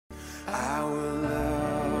I will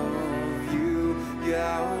love you,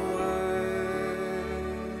 Yahweh,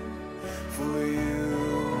 for you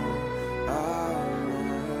are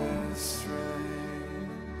my strength.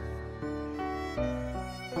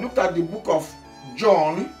 Look at the book of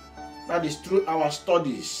John, that is through our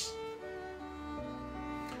studies.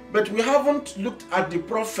 But we haven't looked at the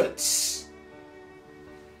prophets.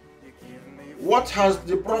 What has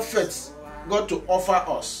the prophets got to offer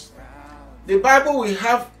us? The Bible we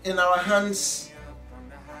have in our hands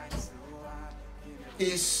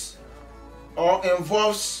is or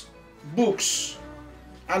involves books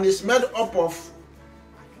and is made up of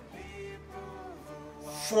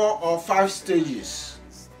 4 or 5 stages.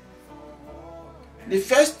 The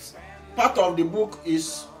first part of the book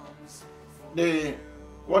is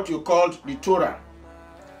what you called the Torah,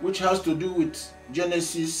 which has to do with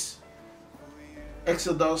Genesis,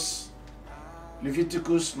 Exodus,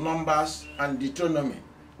 Leviticus, Numbers, and Deuteronomy.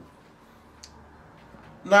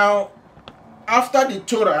 Now, after the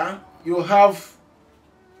Torah, you have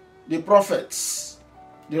the prophets,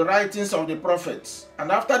 the writings of the prophets.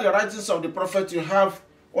 And after the writings of the prophets, you have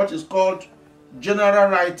what is called general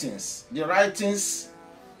writings, the writings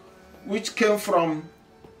which came from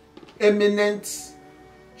eminent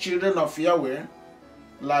children of Yahweh,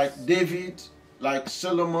 like David, like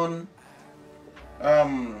Solomon,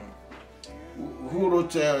 who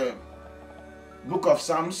wrote a book of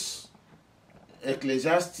Psalms,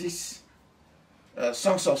 Ecclesiastes,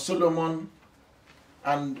 Songs of Solomon,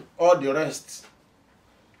 and all the rest.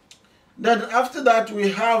 Then after that we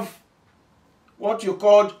have what you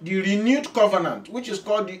call the renewed covenant, which is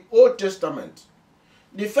called the Old Testament.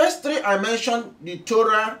 The first 3 I mentioned, the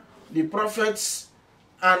Torah, the prophets,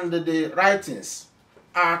 and the writings,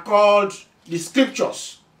 are called the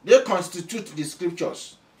scriptures. They constitute the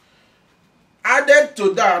scriptures. Added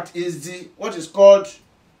to that is what is called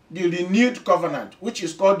the renewed covenant, which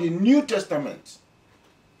is called the New Testament.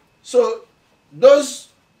 So those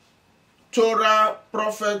Torah,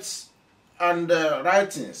 prophets, and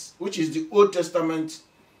writings, which is the Old Testament,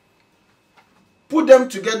 put them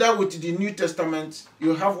together with the New Testament,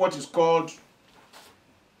 you have what is called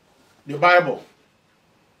the Bible.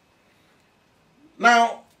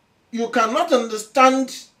 Now, you cannot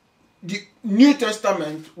understand the New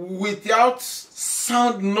Testament without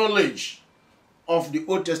sound knowledge of the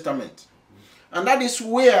Old Testament. And that is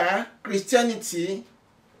where Christianity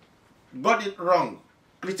got it wrong.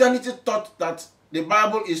 Christianity thought that the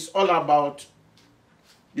Bible is all about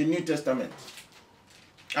the New Testament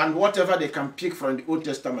and whatever they can pick from the Old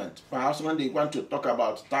Testament. Perhaps when they want to talk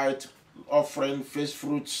about tithe, offering, first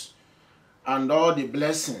fruits, and all the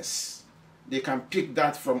blessings, they can pick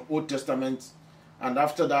that from Old Testament, and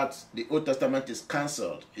after that, the Old Testament is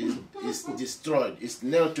cancelled, is destroyed, is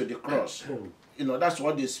nailed to the cross. You know, that's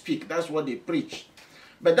what they speak, that's what they preach.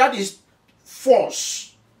 But that is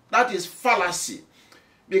false. That is fallacy.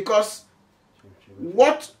 Because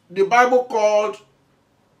what the Bible called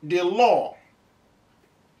the law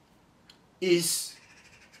is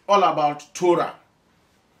all about Torah.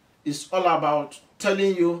 It's all about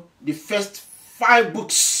telling you the first 5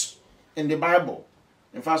 books in the Bible.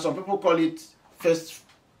 In fact, some people call it first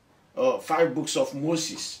 5 books of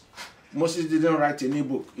Moses. Moses didn't write any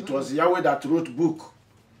book. It was Yahweh that wrote book.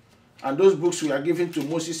 And those books were given to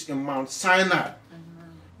Moses in Mount Sinai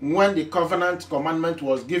when the covenant commandment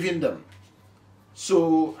was given them.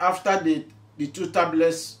 So after the 2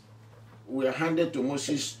 tablets were handed to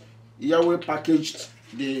Moses, Yahweh packaged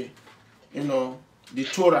the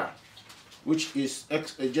Torah, which is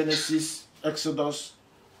Genesis, Exodus,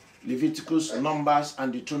 Leviticus, Numbers,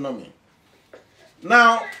 and Deuteronomy.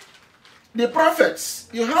 Now, the prophets,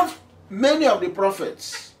 you have many of the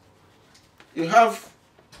prophets. You have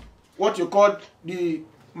what you call the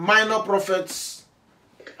minor prophets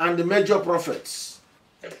and the major prophets.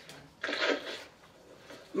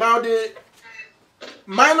 Now, the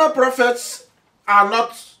minor prophets are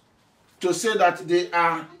not to say that they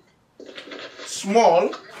are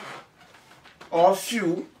small or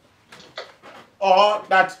few, or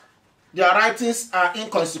that their writings are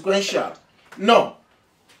inconsequential. No.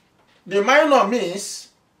 The minor means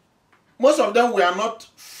most of them were not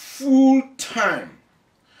full-time.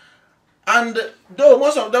 And though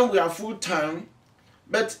most of them were full-time,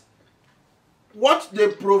 but what they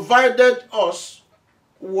provided us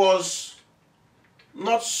was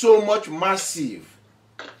not so much massive.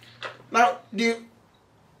 Now, the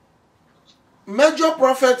major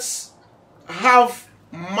prophets have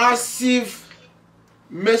massive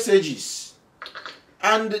messages,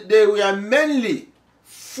 and they were mainly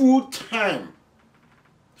full-time.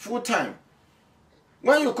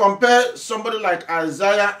 when you compare somebody like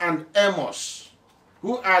Isaiah and Amos,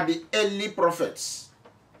 who are the early prophets,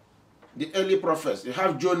 you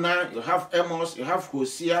have Jonah, you have Amos, you have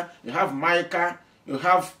Hosea, you have Micah, you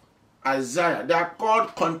have Isaiah. They are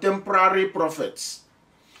called contemporary prophets.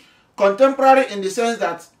 Contemporary in the sense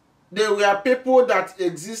that they were people that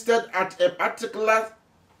existed at a particular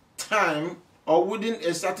time or within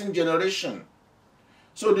a certain generation.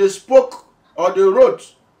 So they spoke or they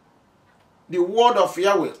wrote the word of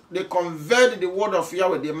Yahweh. They conveyed the word of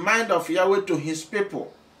Yahweh, the mind of Yahweh to his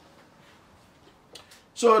people.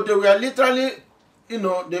 So they were literally,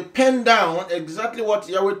 they penned down exactly what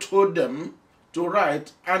Yahweh told them to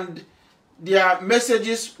write, and their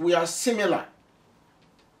messages were similar.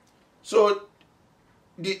 So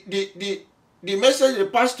the message they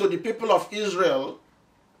passed to the people of Israel,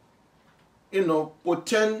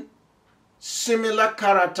 portend similar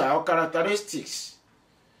character or characteristics.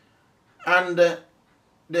 And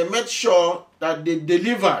they made sure that they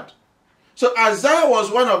delivered. So Isaiah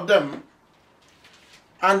was one of them,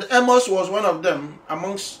 and Amos was one of them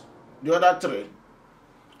amongst the other three.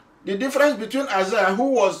 The difference between Isaiah,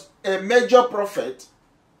 who was a major prophet,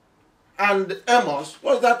 and Amos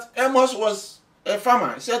was that Amos was a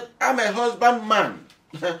farmer. He said, I'm a husbandman.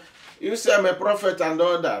 You say I'm a prophet and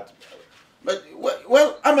all that. But,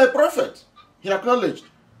 well, I'm a prophet, he acknowledged.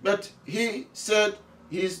 But he said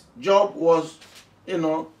his job was,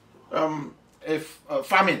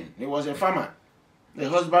 farming. He was a farmer, a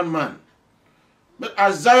husbandman. But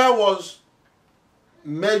Isaiah was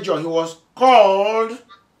major. He was called,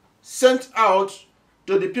 sent out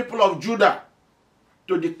to the people of Judah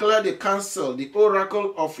to declare the counsel, the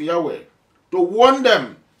oracle of Yahweh, to warn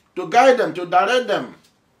them, to guide them, to direct them,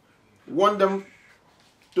 warn them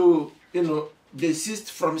to,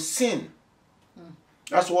 desist from sin.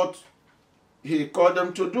 That's what he called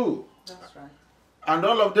them to do. That's right. And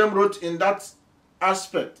all of them wrote in that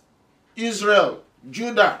aspect. Israel,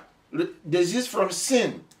 Judah, desist from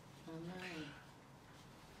sin. Amen.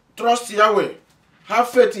 Trust Yahweh. Have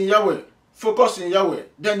faith in Yahweh. Focus in Yahweh.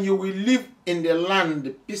 Then you will live in the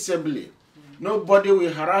land peaceably. Nobody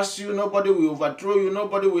will harass you. Nobody will overthrow you.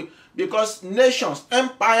 Nobody will... Because nations,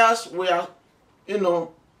 empires were,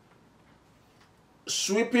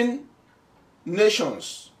 sweeping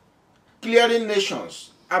nations, clearing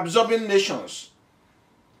nations, absorbing nations.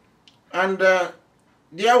 And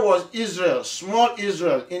there was Israel, small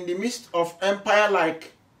Israel, in the midst of empire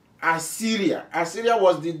like Assyria. Assyria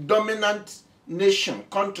was the dominant nation,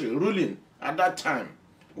 country, ruling at that time.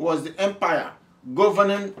 It was the empire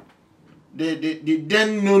governing the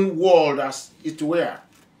then known world as it were.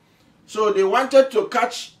 So they wanted to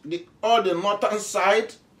catch all the northern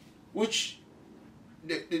side, which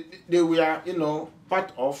they were,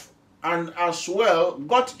 part of, and as well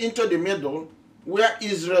got into the middle where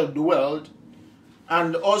Israel dwelled,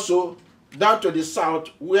 and also down to the south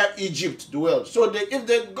where Egypt dwelled. So if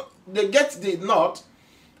they get the north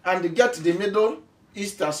and they get the middle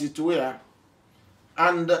east as it were,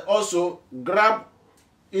 and also grab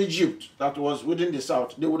Egypt that was within the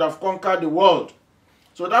south, they would have conquered the world.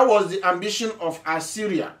 So that was the ambition of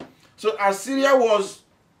Assyria. So Assyria was,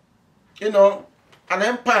 an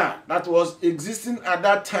empire that was existing at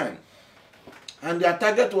that time. And their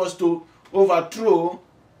target was to overthrow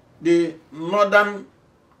the northern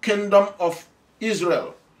kingdom of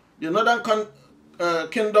Israel. The northern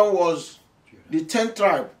kingdom was the 10th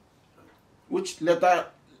tribe, which later,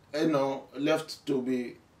 left to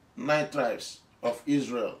be 9 tribes of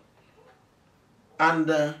Israel.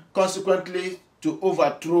 And consequently, to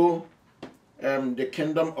overthrow the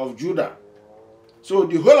kingdom of Judah. So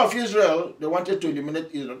the whole of Israel, they wanted to eliminate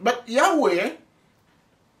Israel. But Yahweh,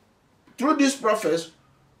 through these prophets,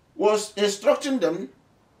 was instructing them,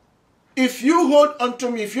 if you hold unto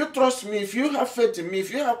me, if you trust me, if you have faith in me,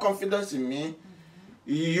 if you have confidence in me,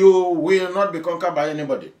 you will not be conquered by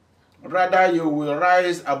anybody. Rather, you will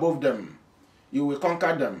rise above them. You will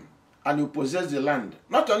conquer them, and you possess the land.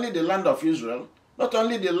 Not only the land of Israel, not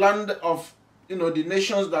only the land of the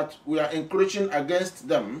nations that we are encroaching against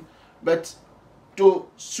them, but to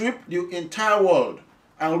sweep the entire world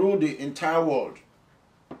and rule the entire world.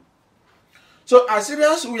 So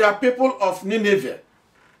Assyrians were people of Nineveh.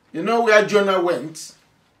 Where Jonah went.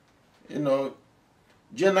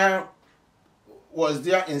 Jonah was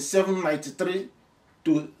there in 793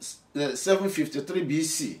 to 753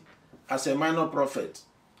 BC as a minor prophet.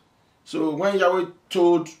 So when Yahweh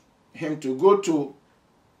told him to go to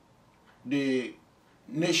the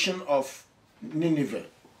nation of Nineveh,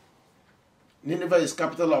 Nineveh is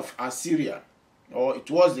capital of Assyria, or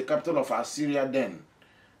it was the capital of Assyria then.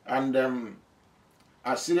 And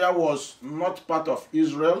Assyria was not part of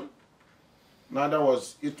Israel, neither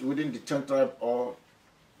was it within the 10 tribes or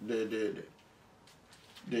the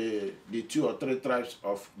 2 or 3 tribes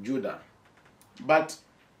of Judah. But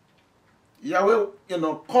Yahweh,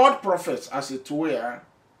 called prophets, as it were,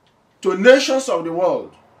 to nations of the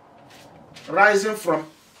world, rising from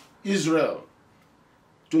Israel,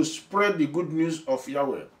 to spread the good news of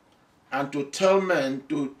Yahweh and to tell men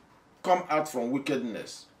to come out from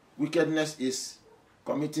wickedness. Wickedness is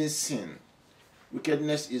committing sin.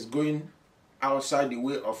 Wickedness is going outside the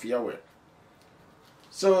way of Yahweh.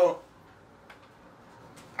 So,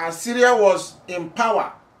 Assyria was in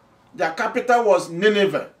power. Their capital was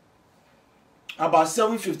Nineveh, about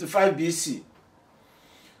 755 BC.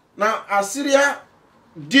 Now, Assyria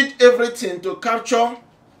did everything to capture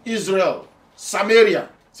Israel, Samaria.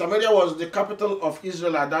 Samaria was the capital of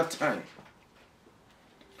Israel at that time.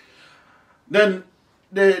 Then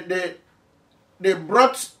they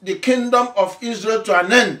brought the kingdom of Israel to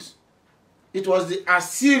an end. It was the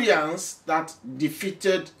Assyrians that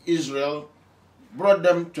defeated Israel, brought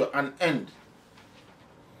them to an end.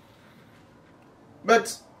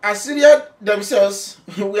 But Assyria themselves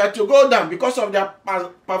were to go down because of their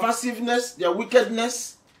perversiveness, their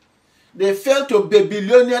wickedness. They fell to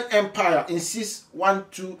Babylonian Empire in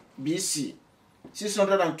 612 BC,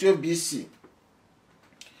 612 BC.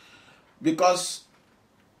 Because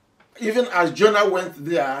even as Jonah went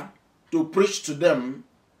there to preach to them,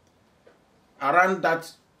 around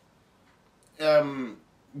that,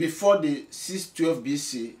 before the 612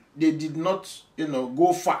 BC, they did not,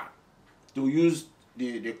 go far to use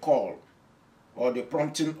the call or the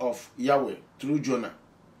prompting of Yahweh through Jonah.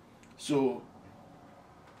 So,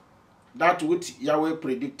 that which Yahweh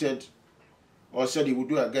predicted or said he would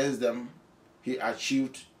do against them, he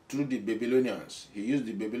achieved through the Babylonians. He used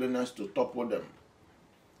the Babylonians to topple them.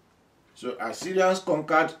 So Assyrians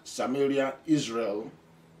conquered Samaria, Israel,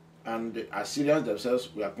 and the Assyrians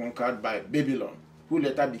themselves were conquered by Babylon, who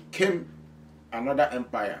later became another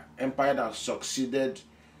empire that succeeded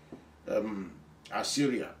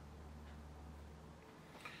Assyria.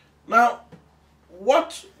 Now,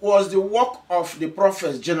 what was the work of the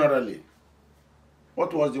prophets generally?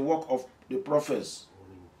 What was the work of the prophets?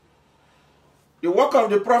 The work of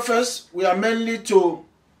the prophets were mainly to,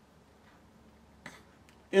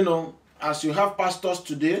 as you have pastors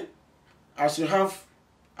today, as you have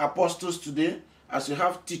apostles today, as you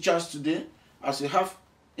have teachers today, as you have,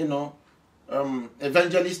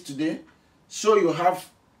 evangelists today, so you have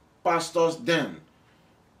pastors then.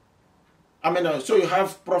 So you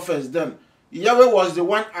have prophets then. Yahweh was the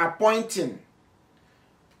one appointing.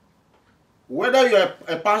 Whether you're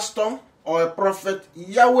a pastor or a prophet,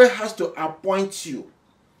 Yahweh has to appoint you.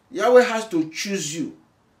 Yahweh has to choose you.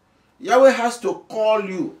 Yahweh has to call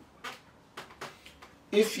you.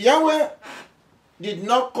 If Yahweh did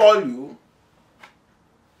not call you,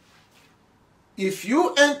 if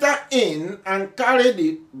you enter in and carry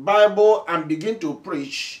the Bible and begin to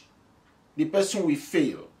preach, the person will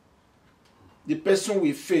fail. The person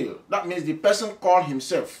will fail. That means the person called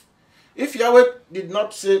himself. If Yahweh did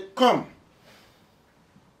not say, come,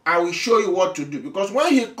 I will show you what to do. Because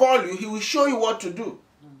when he called you, he will show you what to do.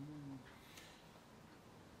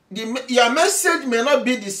 Your message may not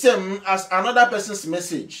be the same as another person's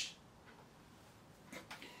message.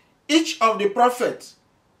 Each of the prophets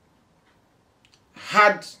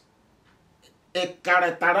had a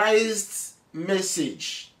characterized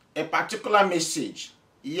message, a particular message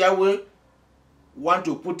Yahweh want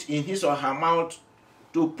to put in his or her mouth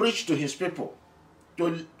to preach to his people,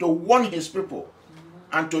 to warn his people,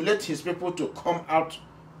 and to let his people to come out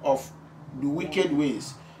of the wicked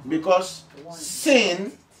ways. Because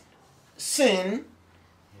sin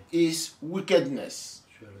is wickedness.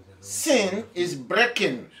 Sin is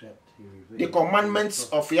breaking the commandments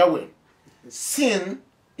of Yahweh. Sin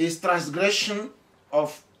is transgression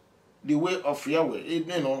of the way of Yahweh.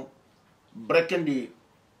 Breaking the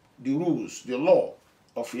rules, the law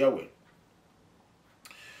of Yahweh.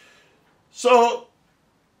 So,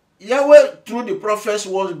 Yahweh, through the prophets,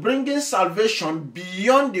 was bringing salvation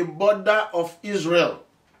beyond the border of Israel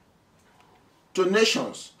to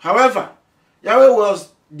nations. However, Yahweh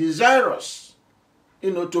was desirous,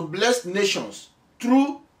 to bless nations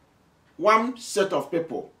through one set of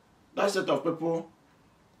people. That set of people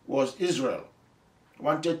was Israel.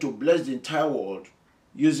 Wanted to bless the entire world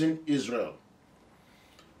using Israel.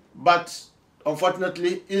 But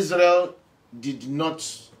unfortunately, Israel did not,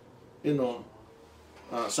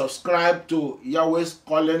 subscribe to Yahweh's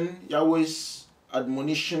calling, Yahweh's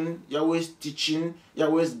admonition, Yahweh's teaching,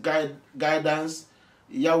 Yahweh's guidance,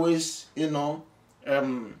 Yahweh's,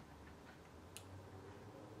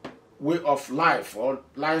 way of life or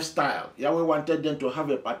lifestyle. Yahweh wanted them to have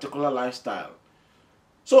a particular lifestyle.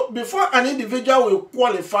 So before an individual will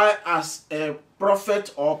qualify as a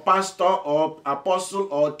prophet or pastor or apostle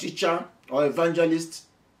or teacher or evangelist,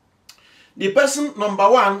 the person, number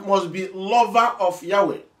one, must be lover of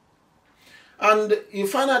Yahweh. And you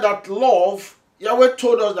find out that love, Yahweh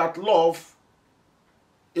told us that love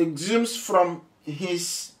exudes from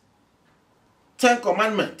his 10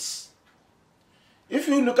 commandments. If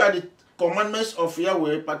you look at the commandments of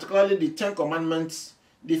Yahweh, particularly the 10 commandments,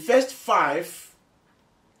 the first 5,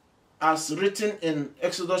 as written in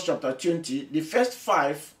Exodus chapter 20, the first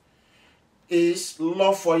 5 is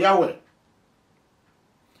love for Yahweh.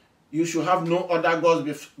 You should have no other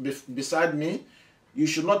gods beside me. You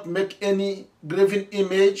should not make any graven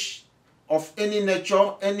image of any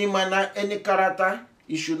nature, any manner, any character.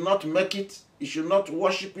 You should not make it. You should not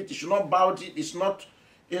worship it. You should not bow to it. You should not,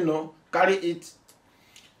 carry it.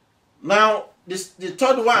 Now, the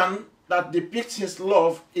third one that depicts his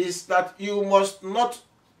love is that you must not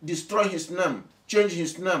destroy his name, change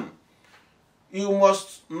his name. You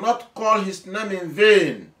must not call his name in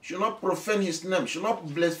vain. You should not profane his name. You should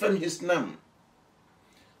not blaspheme his name.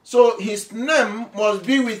 So his name must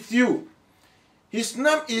be with you. His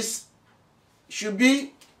name should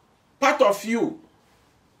be part of you,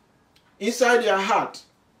 inside your heart.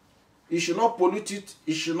 You should not pollute it.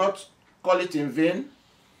 You should not call it in vain,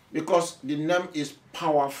 because the name is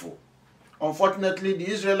powerful. Unfortunately, the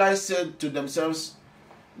Israelites said to themselves,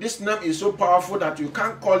 this name is so powerful that you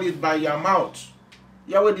can't call it by your mouth.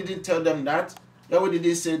 Yahweh didn't tell them that. Yahweh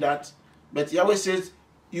didn't say that. But Yahweh says,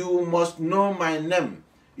 you must know my name.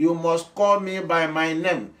 You must call me by my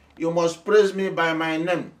name. You must praise me by my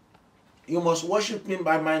name. You must worship me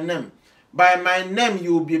by my name. By my name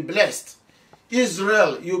you will be blessed.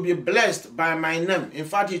 Israel, you will be blessed by my name. In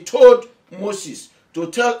fact, he told Moses to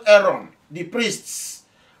tell Aaron, the priests,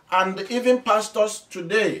 and even pastors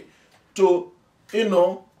today to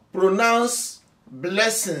pronounce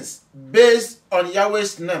blessings based on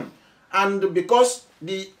Yahweh's name. And because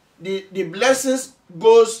the blessings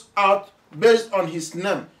goes out based on his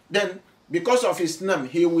name, then because of his name,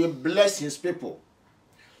 he will bless his people.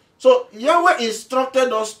 So Yahweh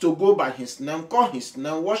instructed us to go by his name, call his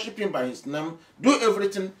name, worship him by his name, do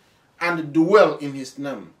everything and dwell in his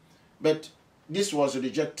name. But this was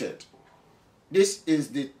rejected. This is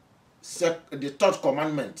the third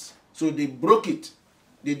commandment. So they broke it,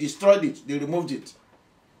 they destroyed it, they removed it.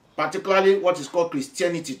 Particularly what is called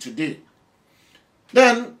Christianity today.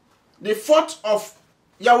 Then the fourth of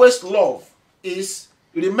Yahweh's love is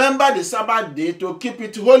remember the Sabbath day to keep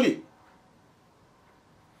it holy.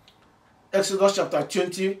 Exodus chapter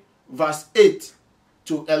 20 verse 8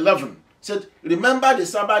 to 11 said, remember the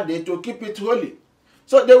Sabbath day to keep it holy.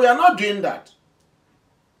 So they were not doing that.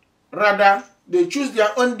 Rather, they choose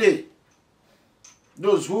their own day.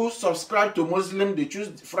 Those who subscribe to Muslim, they choose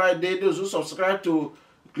Friday. Those who subscribe to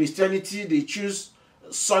Christianity, they choose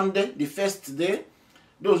Sunday, the first day.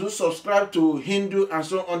 Those who subscribe to Hindu and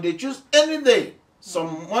so on, they choose any day.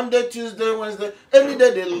 Some Monday, Tuesday, Wednesday, any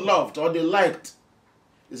day they loved or they liked.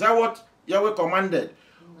 Is that what Yahweh commanded?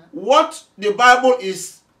 What the Bible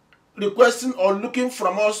is requesting or looking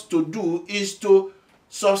from us to do is to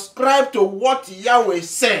subscribe to what Yahweh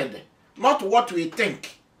said, not what we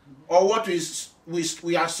think or what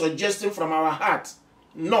we are suggesting from our heart.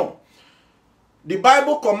 No. The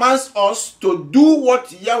Bible commands us to do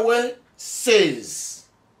what Yahweh says.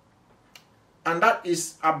 And that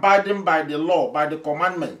is abiding by the law, by the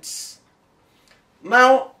commandments.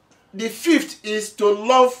 Now, the fifth is to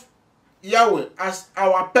love Yahweh as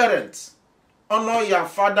our parents. Honor your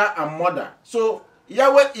father and mother. So,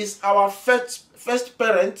 Yahweh is our first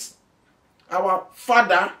parent, our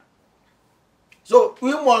father. So,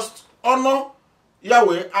 we must honor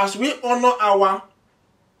Yahweh as we honor our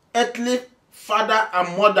earthly father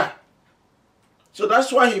and mother. So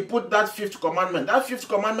that's why he put that fifth commandment. That fifth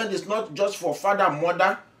commandment is not just for father and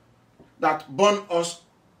mother that born us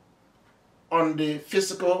on the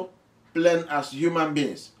physical plane as human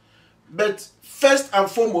beings, but first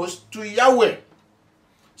and foremost to Yahweh.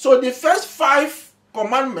 So the first 5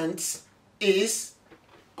 commandments is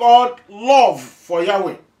called love for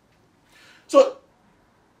Yahweh. So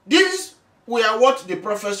these were what the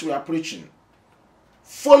prophets were preaching,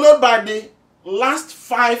 followed by the last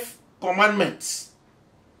 5 commandments.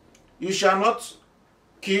 You shall not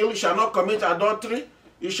kill, you shall not commit adultery,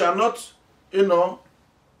 you shall not,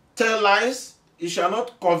 tell lies, you shall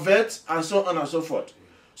not covet, and so on and so forth.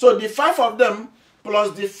 So the 5 of them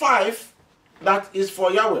plus the 5 that is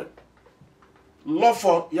for Yahweh. Love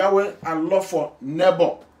for Yahweh and love for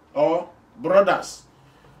neighbor or brothers.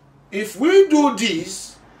 if we do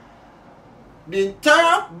this, the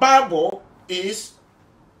entire Bible is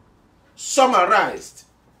summarized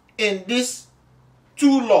in these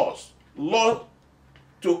two laws: law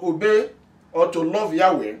to obey or to love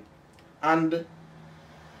Yahweh, and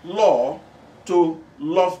law to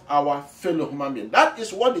love our fellow human being. That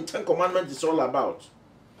is what the Ten Commandments is all about.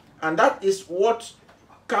 And that is what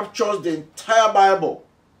captures the entire Bible,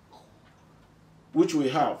 which we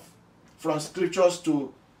have, from scriptures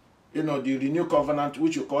to, the New Covenant,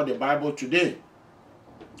 which we call the Bible today.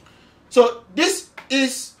 So this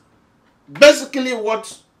is basically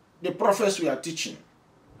what the prophets were teaching.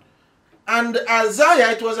 And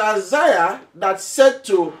Isaiah, it was Isaiah that said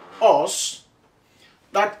to us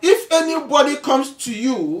that if anybody comes to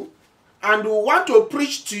you and will want to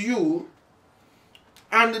preach to you,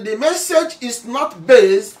 and the message is not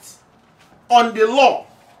based on the law,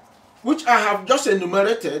 which I have just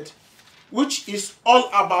enumerated, which is all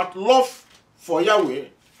about love for Yahweh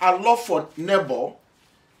and love for neighbor,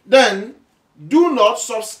 then do not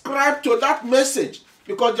subscribe to that message,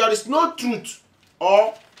 because there is no truth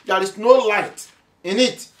or there is no light in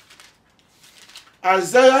it.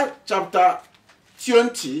 Isaiah chapter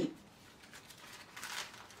 20,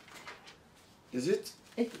 is it?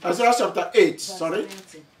 Isaiah chapter 8, sorry,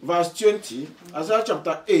 verse 20. Isaiah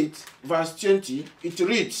chapter 8, verse 20, it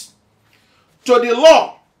reads, "To the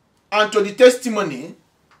law and to the testimony,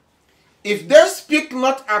 if they speak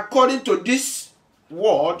not according to this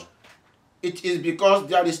word, it is because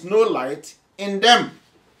there is no light in them."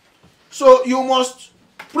 So you must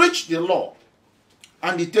preach the law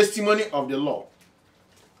and the testimony of the law.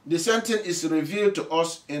 The same thing is revealed to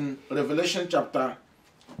us in Revelation chapter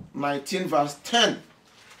 19, verse 10.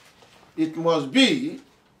 It must be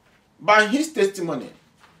by his testimony.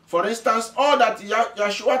 For instance, all that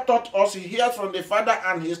Yeshua taught us, he heard from the Father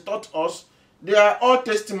and he taught us, they are all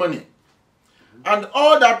testimony. And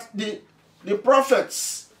all that the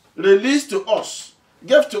prophets released to us,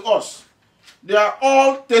 gave to us, they are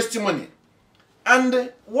all testimony.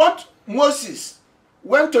 And what Moses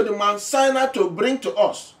went to the Mount Sinai to bring to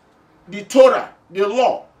us, the Torah, the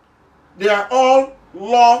law, they are all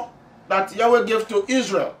law that Yahweh gave to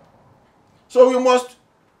Israel. So we must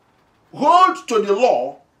hold to the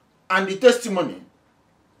law and the testimony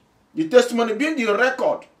being the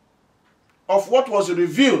record of what was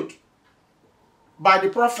revealed by the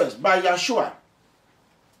prophets, by Yeshua,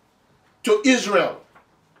 to Israel.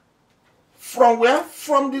 From where?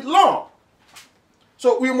 From the law.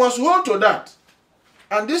 So we must hold to that.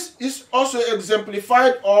 And this is also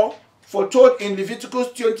exemplified or foretold in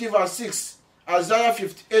Leviticus 20 verse 6, Isaiah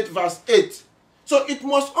 58 verse 8. So it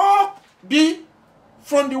must all be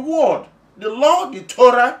from the word. The law, the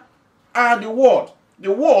Torah, and the word.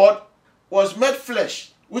 The word was made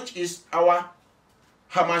flesh, which is our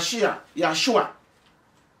Hamashiach, Yeshua.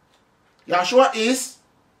 Yeshua is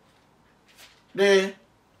the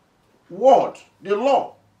word, the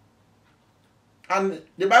law. And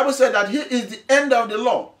the Bible said that he is the end of the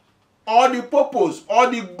law, or the purpose, or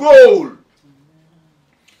the goal.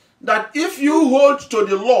 That if you hold to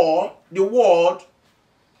the law, the word,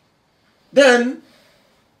 then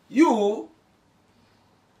you're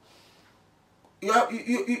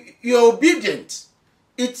obedient.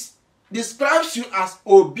 It describes you as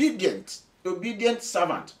obedient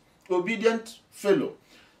servant, obedient fellow.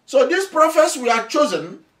 So these prophets were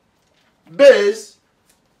chosen based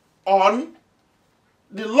on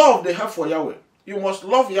the love they have for Yahweh. You must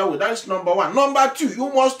love Yahweh. That is number one. Number two, you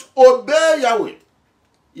must obey Yahweh.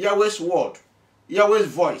 Yahweh's word, Yahweh's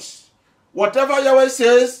voice. Whatever Yahweh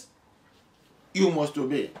says, you must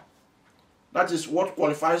obey. That is what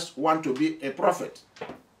qualifies one to be a prophet.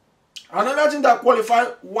 Another thing that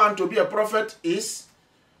qualifies one to be a prophet is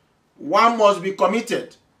one must be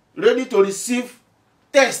committed, ready to receive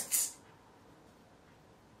tests.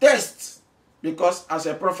 Tests. Because as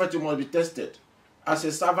a prophet, you must be tested. As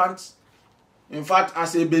a servant, in fact,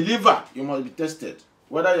 as a believer, you must be tested.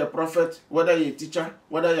 Whether you're a prophet, whether you're a teacher,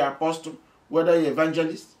 whether you're an apostle, whether you're an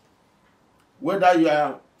evangelist, whether you're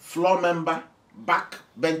a floor member,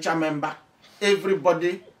 backbencher member,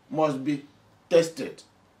 everybody must be tested.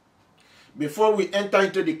 Before we enter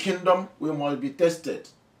into the kingdom, we must be tested.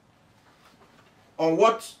 On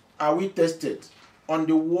what are we tested? On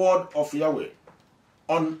the word of Yahweh,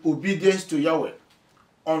 on obedience to Yahweh,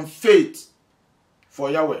 on faith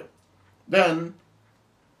for Yahweh. Then,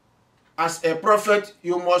 as a prophet,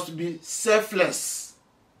 you must be selfless.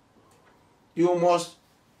 You must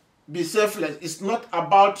be selfless. It's not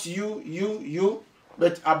about you,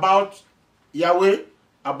 but about Yahweh,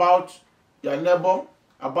 about your neighbor,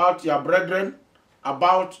 about your brethren,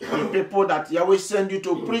 about the people that Yahweh sent you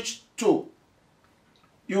to preach to.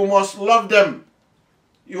 You must love them.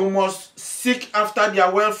 You must seek after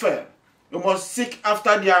their welfare. You must seek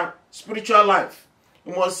after their spiritual life.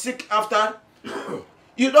 You must seek after...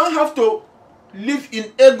 You don't have to live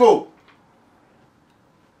in ego,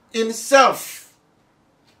 in self,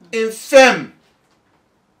 in fame,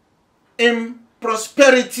 in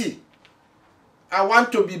prosperity. I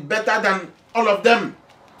want to be better than all of them.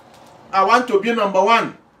 I want to be number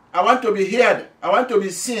one. I want to be heard. I want to be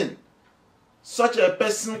seen. Such a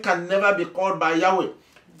person can never be called by Yahweh.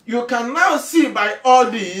 You can now see by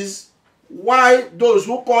all these why those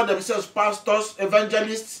who call themselves pastors,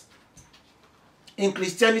 evangelists in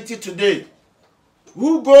Christianity today,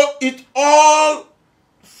 who go eat all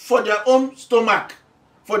for their own stomach,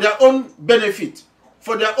 for their own benefit,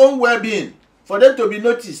 for their own well-being, for them to be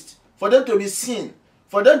noticed, for them to be seen,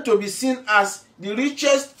 for them to be seen as the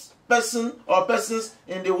richest person or persons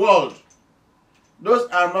in the world. Those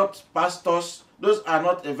are not pastors, those are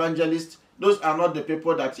not evangelists, those are not the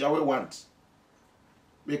people that Yahweh wants.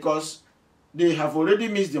 Because they have already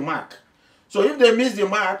missed the mark. So if they miss the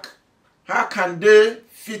mark, how can they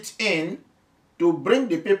fit in to bring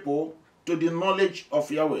the people to the knowledge of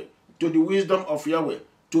Yahweh, to the wisdom of Yahweh,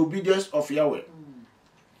 to obedience of Yahweh?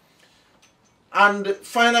 And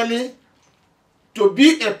finally, to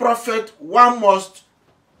be a prophet, one must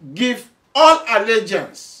give all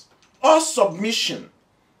allegiance, all submission,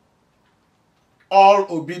 all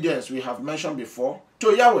obedience, we have mentioned before,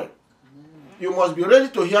 to Yahweh. You must be ready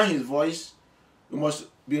to hear his voice. You must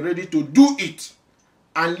be ready to do it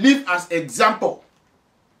and live as example.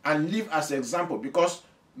 And live as example, because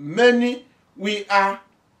many, we are,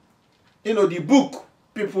 the book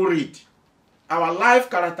people read. Our life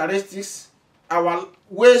characteristics, our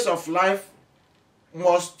ways of life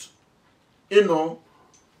must,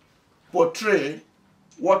 portray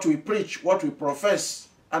what we preach, what we profess.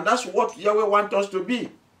 And that's what Yahweh wants us to be.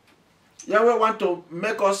 Yahweh wants to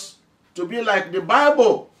make us to be like the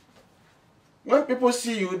Bible. When people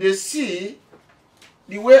see you, they see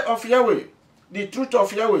the way of Yahweh, the truth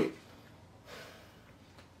of Yahweh.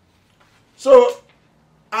 So,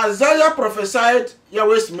 Isaiah prophesied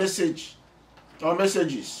Yahweh's message, or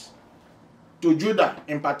messages, to Judah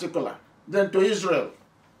in particular, then to Israel,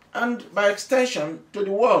 and by extension to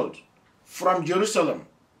the world from Jerusalem.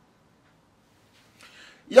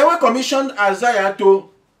 Yahweh commissioned Isaiah to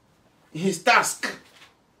his task.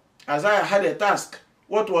 Isaiah had a task.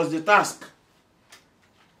 What was the task?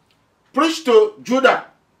 Preach to Judah.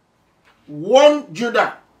 Warn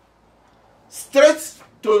Judah. Straight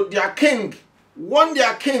to their king. Warn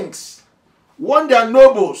their kings. Warn their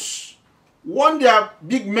nobles. Warn their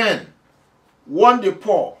big men. Warn the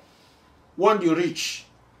poor. Warn the rich.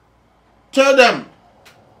 Tell them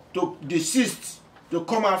to desist, to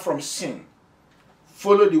come out from sin.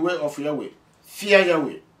 Follow the way of Yahweh. Fear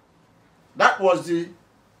Yahweh. That was the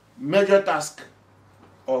major task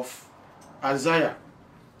of Isaiah.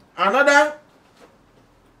 Another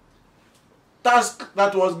task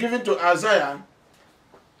that was given to Isaiah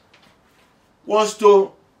was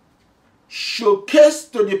to showcase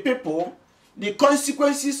to the people the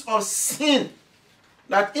consequences of sin.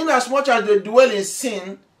 That inasmuch as they dwell in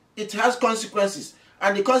sin, it has consequences.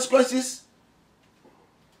 And the consequences,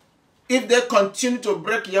 if they continue to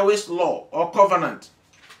break Yahweh's law or covenant,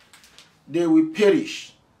 they will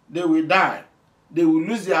perish. They will die. They will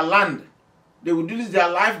lose their land. They will lose their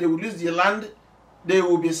life. They will lose their land. They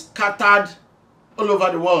will be scattered all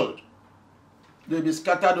over the world. They will be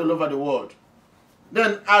scattered all over the world.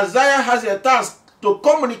 Then Isaiah has a task to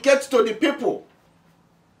communicate to the people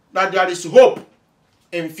that there is hope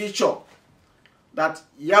in future, that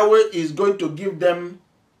Yahweh is going to give them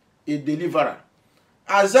a deliverer.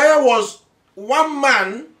 Isaiah was one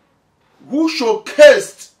man who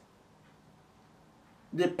showcased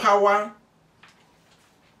the power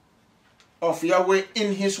of Yahweh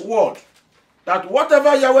in his word. That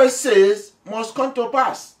whatever Yahweh says must come to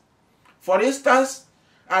pass. For instance,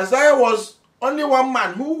 Isaiah was only one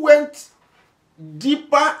man who went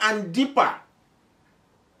deeper and deeper,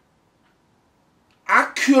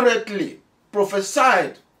 accurately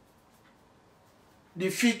prophesied the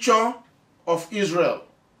future of Israel,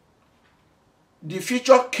 the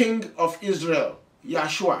future king of Israel,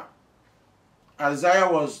 Yahshua.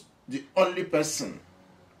 Isaiah was the only person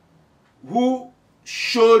who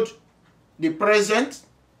showed the present,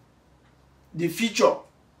 the future,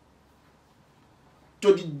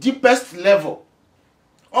 to the deepest level.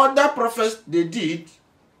 Other prophets, they did,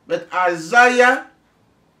 but Isaiah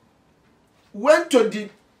went to the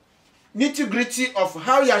nitty-gritty of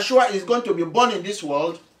how Yahshua is going to be born in this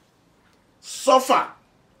world, suffer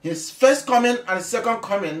his first coming and second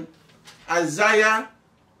coming, Isaiah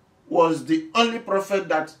was the only prophet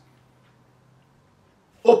that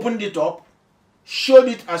opened it up, showed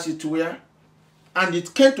it as it were, and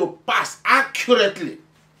it came to pass accurately.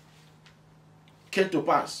 Came to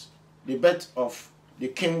pass the birth of the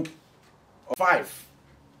king of 5.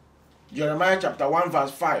 Jeremiah chapter 1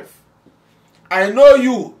 verse 5. I know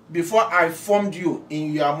you before I formed you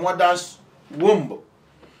in your mother's womb.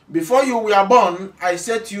 Before you were born, I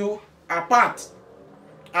set you apart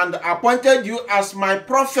and appointed you as my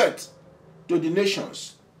prophet to the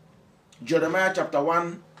nations. Jeremiah chapter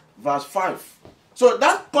 1 verse 5. So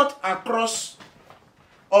that cut across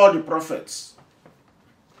all the prophets.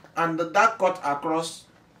 And that cut across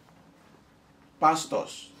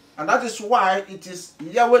pastors. And that is why it is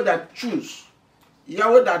Yahweh that chooses.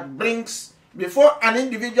 Yahweh that brings. Before an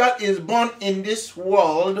individual is born in this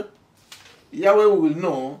world, Yahweh will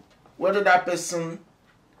know whether that person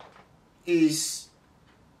is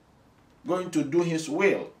going to do his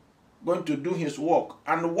will, going to do his work,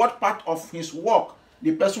 and what part of his work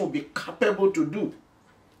the person will be capable to do.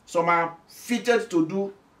 Some are fitted to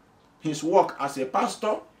do his work as a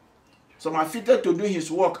pastor. Some are fitted to do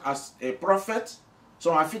his work as a prophet.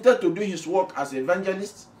 Some are fitted to do his work as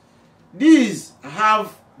evangelist. These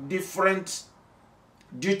have different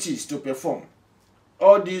duties to perform.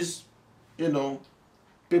 All these,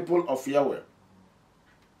 people of Yahweh.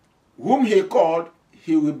 Whom he called,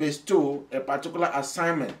 he will bestow a particular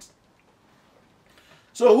assignment.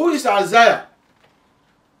 So who is Isaiah?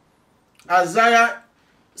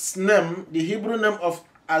 Isaiah's name, the Hebrew name of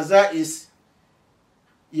Isaiah is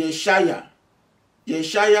Yeshaya.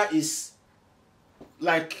 Yeshaya is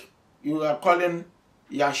like you are calling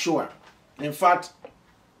Yahshua. In fact,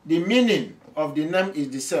 the meaning of the name is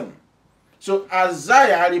the same. So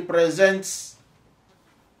Isaiah represents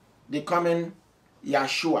the coming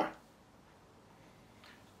Yahshua.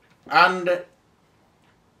 And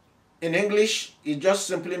in English, it just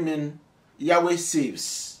simply means Yahweh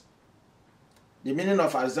saves. The meaning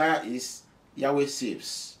of Isaiah is Yahweh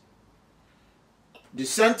saves. The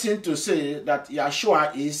same thing to say that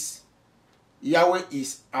Yahshua is Yahweh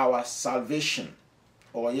is our salvation,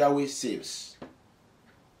 or Yahweh saves.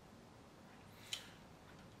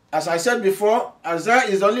 As I said before, Isaiah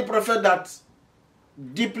is the only prophet that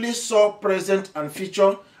deeply saw, present, and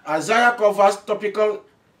future. Isaiah covers topical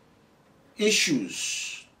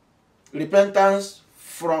issues. Repentance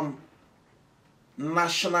from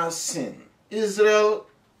national sin. Israel,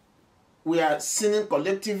 we are sinning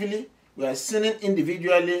collectively, we are sinning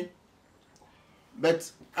individually,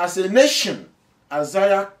 but as a nation,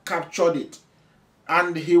 Isaiah captured it,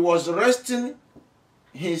 and he was resting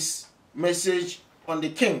his message on the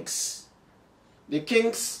kings. The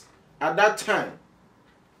kings at that time,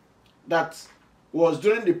 that was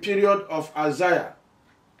during the period of Isaiah,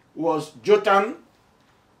 was Jotham,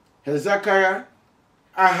 Hezekiah,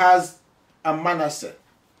 Ahaz, and Manasseh.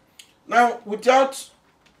 Now, without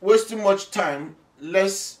wasting much time,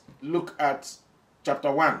 let's look at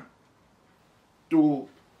chapter 1 to,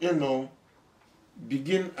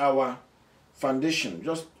 begin our foundation.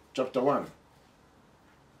 Just chapter 1.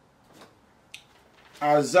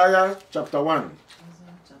 Isaiah chapter 1.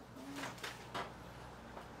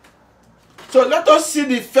 So let us see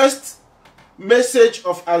the first message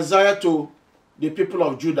of Isaiah to the people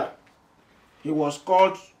of Judah. He was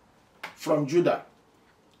called from Judah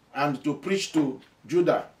and to preach to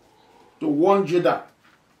Judah, to warn Judah,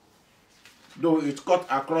 though it cut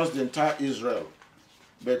across the entire Israel,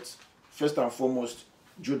 but first and foremost,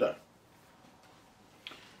 Judah.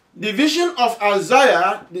 The vision of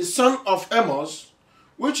Isaiah, the son of Amos,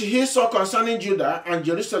 which he saw concerning Judah and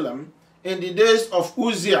Jerusalem in the days of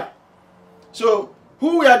Uzziah. So,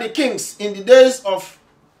 who were the kings in the days of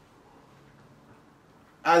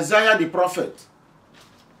Isaiah the prophet?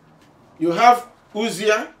 You have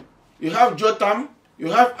Uzziah, you have Jotham,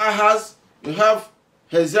 you have Ahaz, you have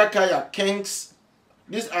Hezekiah, kings.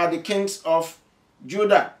 These are the kings of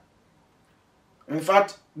Judah. In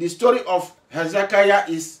fact, the story of Hezekiah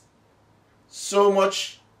is so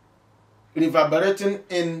much reverberating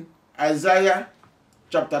in Isaiah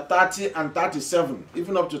chapter 30 and 37,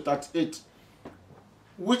 even up to 38,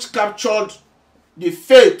 which captured the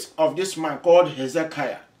fate of this man called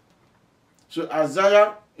Hezekiah. So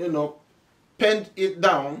Isaiah, penned it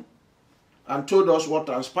down and told us what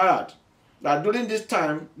transpired. That during this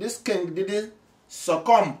time, this king didn't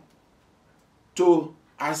succumb to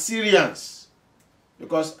Assyrians,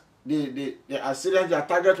 because the Assyrians, their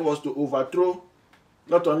target was to overthrow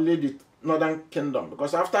not only the northern kingdom,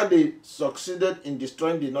 because after they succeeded in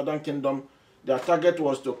destroying the northern kingdom, their target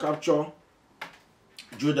was to capture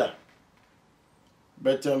Judah.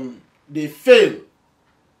 But they failed.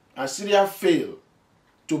 Assyria failed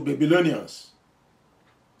to Babylonians.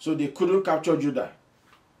 So they couldn't capture Judah.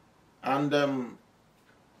 And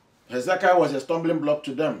Hezekiah was a stumbling block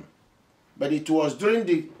to them. But it was during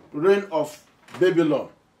the reign of Babylon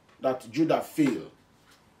that Judah failed.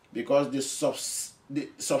 Because the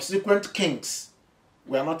subsequent kings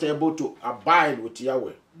were not able to abide with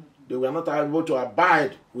Yahweh. They were not able to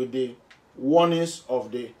abide with the warnings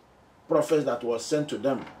of the prophets that was sent to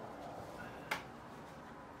them.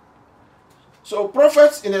 So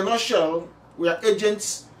prophets, in a nutshell, were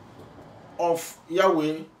agents of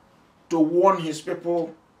Yahweh to warn his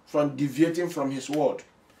people from deviating from his word.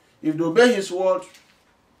 If they obey his word,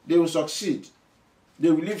 they will succeed. They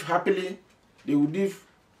will live happily. They will live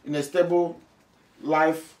in a stable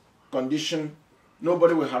life condition.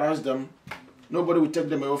 Nobody will harass them. Nobody will take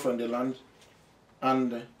them away from the land.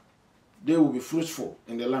 And they will be fruitful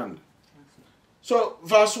in the land. So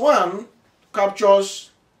verse 1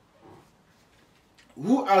 captures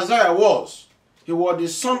who Isaiah was. He was the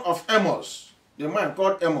son of Amos, the man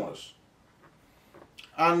called Amos.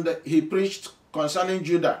 And he preached concerning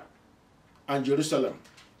Judah and Jerusalem.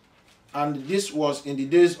 And this was in the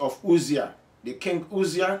days of Uzziah, the king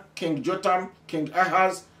Uzziah, King Jotham, King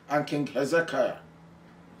Ahaz, and King Hezekiah.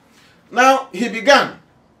 Now he began,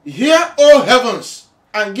 "Hear, O heavens,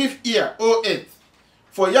 and give ear, O earth,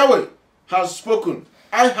 for Yahweh has spoken.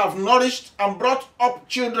 I have nourished and brought up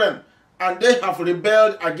children, and they have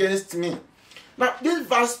rebelled against me." Now this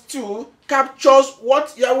verse 2 captures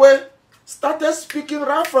what Yahweh started speaking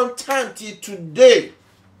right from time till today.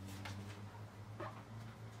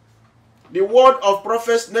 The word of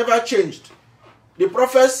prophets never changed. The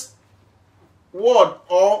prophet's word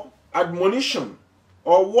or admonition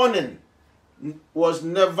or warning was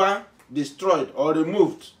never destroyed or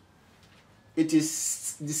removed. It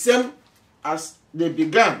is the same as they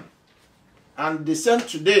began, and the same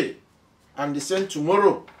today, and the same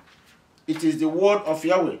tomorrow. It is the word of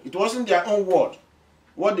Yahweh. It wasn't their own word.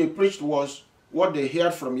 What they preached was what they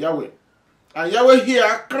heard from Yahweh. And Yahweh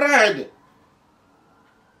here cried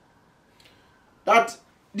that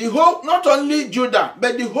the whole, not only Judah,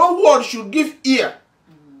 but the whole world should give ear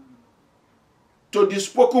to the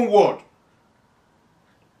spoken word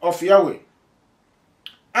of Yahweh.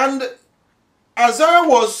 And Isaiah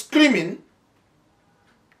was screaming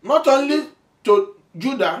not only to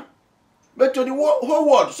Judah, but to the whole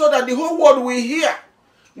world, so that the whole world will hear.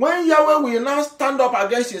 When Yahweh will now stand up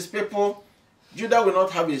against his people, Judah will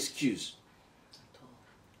not have excuse.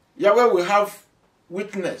 Yahweh will have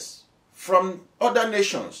witness from other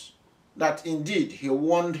nations that indeed he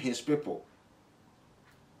warned his people.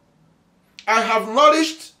 "I have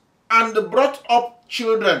nourished and brought up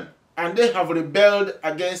children, and they have rebelled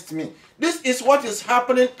against me." This is what is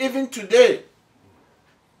happening even today.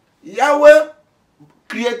 Yahweh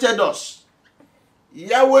created us.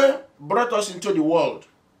 Yahweh brought us into the world.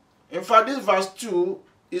 In fact, this verse 2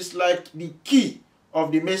 is like the key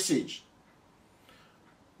of the message.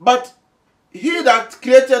 But he that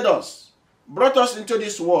created us brought us into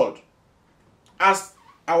this world as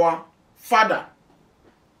our father,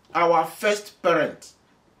 our first parent,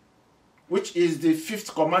 which is the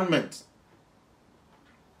 5th commandment.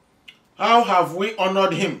 How have we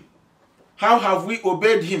honored him? How have we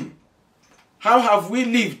obeyed him? How have we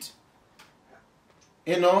lived,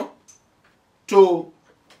 to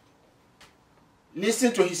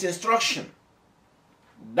listen to his instruction?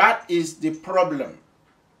 That is the problem.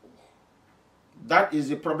 That is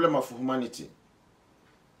the problem of humanity.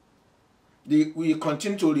 We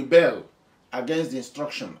continue to rebel against the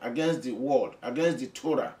instruction, against the word, against the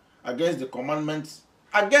Torah, against the commandments,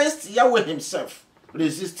 against Yahweh himself.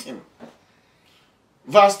 Resist him.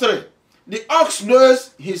 Verse 3. "The ox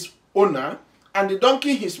knows his owner, and the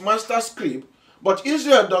donkey his master's crib, but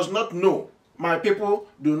Israel does not know. My people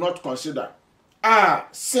do not consider. Ah,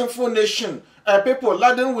 sinful nation, a people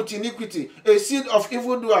laden with iniquity, a seed of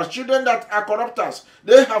evildoers, children that are corrupters.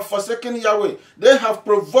 They have forsaken Yahweh. They have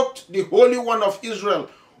provoked the Holy One of Israel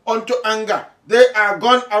unto anger. They are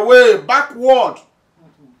gone away backward."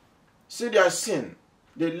 See their sin.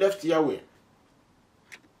 They left Yahweh.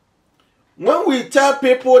 When we tell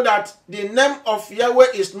people that the name of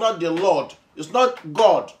Yahweh is not the Lord, it's not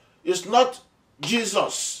God, it's not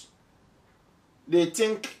Jesus, they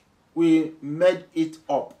think we made it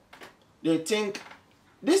up. They think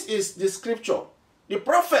this is the scripture. The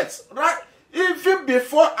prophets, right? Even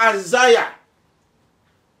before Isaiah,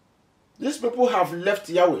 these people have left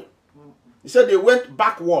Yahweh. He said they went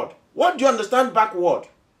backward. What do you understand backward?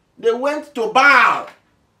 They went to Baal.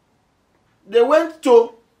 They went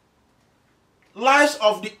to lives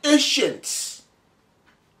of the ancients,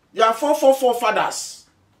 their forefathers,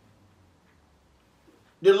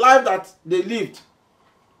 the life that they lived,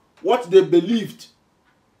 what they believed.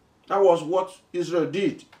 That was what Israel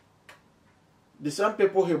did. The same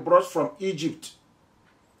people he brought from Egypt,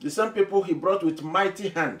 the same people he brought with mighty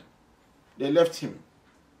hand, they left him.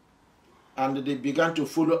 And they began to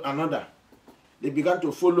follow another. They began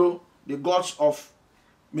to follow the gods of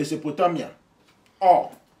Mesopotamia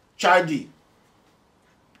or Chaldee.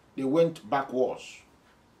 They went backwards.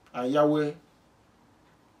 And Yahweh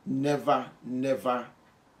never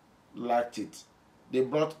liked it. They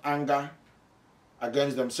brought anger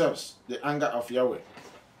against themselves, the anger of Yahweh.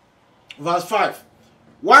 Verse 5.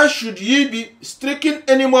 Why should ye be stricken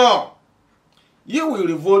anymore? Ye will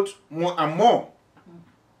revolt more and more.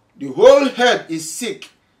 The whole head is sick,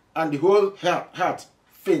 and the whole heart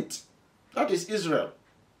faint. That is Israel.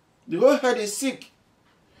 The whole head is sick.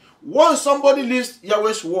 Once somebody leaves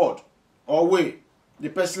Yahweh's word or way, the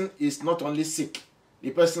person is not only sick,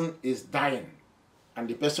 the person is dying. And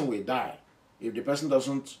the person will die if the person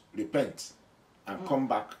doesn't repent and come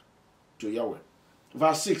back to Yahweh.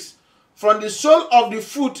 Verse 6. From the sole of the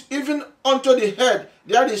foot even unto the head,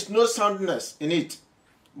 there is no soundness in it,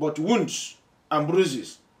 but wounds and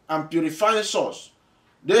bruises and purifying sores.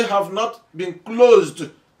 They have not been closed,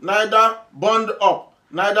 neither bound up,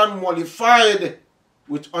 neither mollified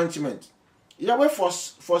with ointment. Yahweh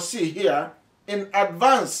foresee here in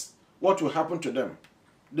advance what will happen to them.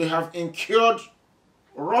 They have incurred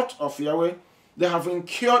wrath of Yahweh. They have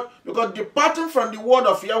incurred, because departing from the word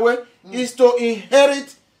of Yahweh is to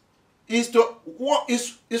inherit, is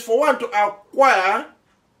for one to acquire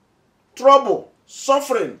trouble,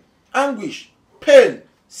 suffering, anguish, pain,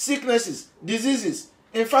 sicknesses, diseases,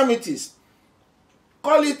 infirmities.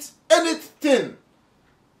 Call it anything.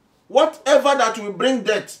 Whatever that will bring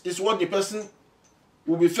death is what the person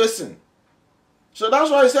will be facing. So that's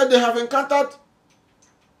why I said they have encountered,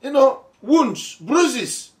 wounds,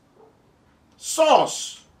 bruises,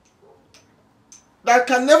 sores that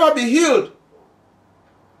can never be healed.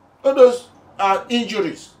 All those are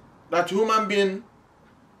injuries that human being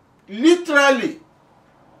literally,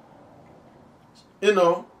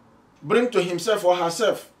 bring to himself or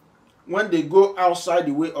herself when they go outside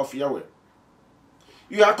the way of Yahweh.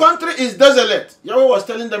 Your country is desolate. Yahweh was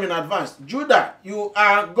telling them in advance, Judah, you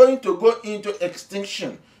are going to go into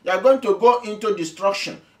extinction. You are going to go into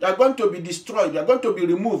destruction. You are going to be destroyed. You are going to be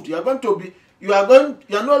removed. You are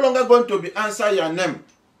no longer going to be answer your name.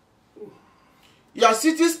 Your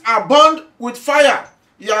cities are burned with fire.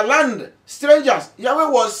 Your land, strangers.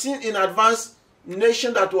 Yahweh was seen in advance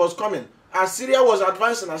nation that was coming. Assyria was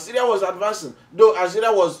advancing, though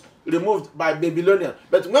Assyria was removed by Babylonian.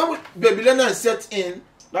 But when Babylonians set in,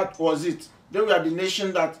 that was it. They were the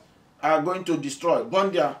nation that are going to destroy,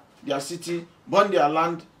 burn their city, burn their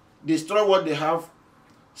land, destroy what they have.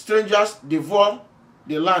 Strangers devour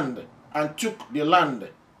the land and took the land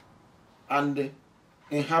and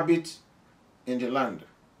inhabit in the land.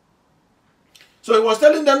 So he was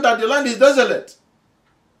telling them that the land is desolate,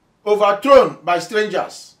 overthrown by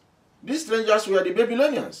strangers. These strangers were the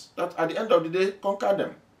Babylonians that at the end of the day conquered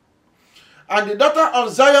them. And the daughter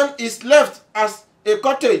of Zion is left as a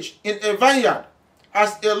cottage in a vineyard,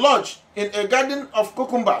 as a lodge in a garden of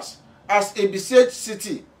cucumbers, as a besieged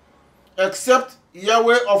city, except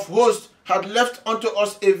Yahweh of hosts had left unto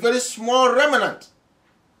us a very small remnant.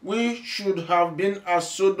 We should have been as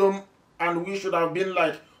Sodom, and we should have been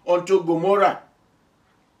like unto Gomorrah.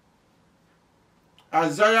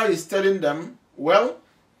 Isaiah is telling them, well,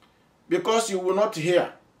 because you will not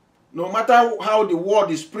hear. No matter how the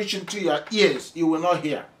word is preaching to your ears, you will not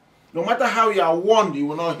hear. No matter how you are warned, you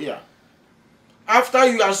will not hear. After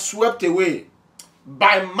you are swept away,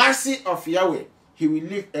 by mercy of Yahweh, he will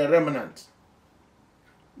leave a remnant.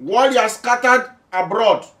 While you are scattered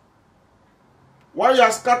abroad, while you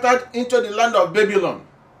are scattered into the land of Babylon,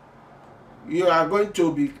 you are going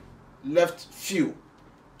to be left few.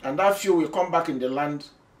 And that few will come back in the land,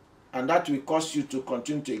 and that will cause you to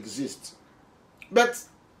continue to exist. But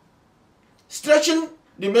stretching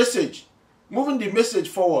the message, moving the message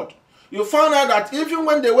forward, you found out that even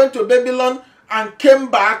when they went to Babylon and came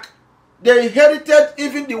back, they inherited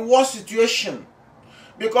even the worst situation.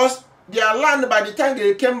 Because their land, by the time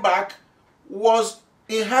they came back, was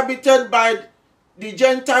inhabited by the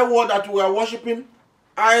Gentile world that were worshipping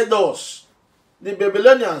idols. The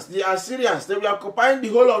Babylonians, the Assyrians, they were occupying the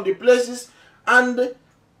whole of the places, and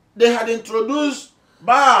they had introduced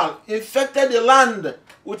Baal, infected the land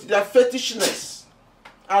with their fetishness,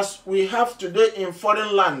 as we have today in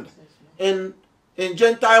foreign land, in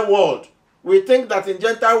Gentile world. we think that in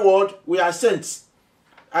Gentile world we are saints.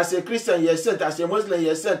 As a Christian, you're a saint. As a Muslim,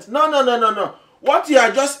 you're a saint. No. What you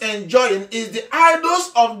are just enjoying is the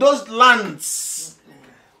idols of those lands.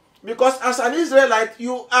 Because as an Israelite,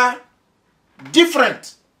 you are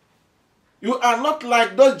different. You are not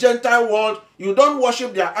like those Gentile world. You don't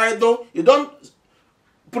worship their idol. You don't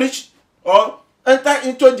preach or enter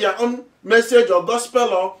into their own message or gospel.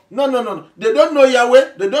 Or no. They don't know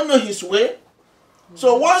Yahweh. They don't know His way.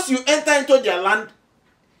 So once you enter into their land,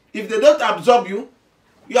 if they don't absorb you,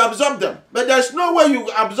 you absorb them. But there's no way you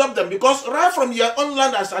absorb them, because right from your own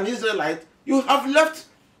land as an Israelite, you have left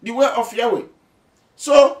the way of Yahweh.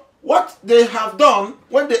 So what they have done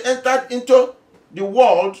when they entered into the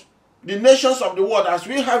world, the nations of the world as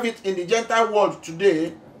we have it in the Gentile world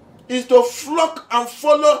today, is to flock and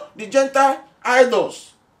follow the Gentile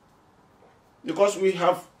idols. Because we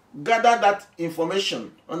have gathered that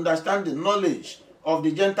information, understanding, knowledge of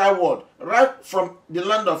the Gentile world right from the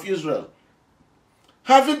land of Israel,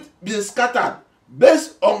 having been scattered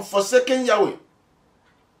based on forsaking Yahweh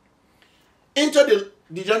into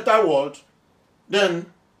the Gentile world, then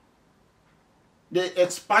they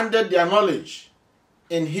expanded their knowledge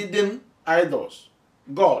in hidden idols,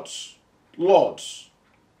 gods, lords,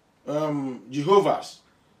 Jehovah's,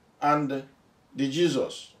 and the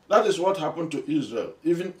Jesus. That is what happened to Israel,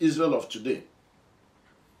 even Israel of today.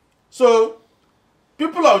 So,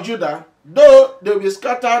 people of Judah, though they will be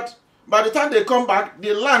scattered, by the time they come back,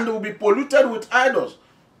 the land will be polluted with idols.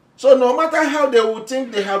 So no matter how they will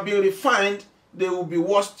think they have been refined, they will be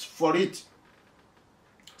worse for it.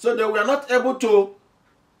 So they were not able to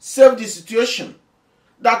save the situation.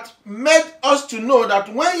 That made us to know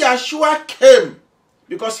that when Yeshua came,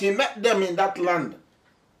 because he met them in that land,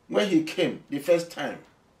 when he came the first time,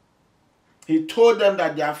 he told them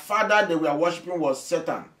that their father they were worshiping was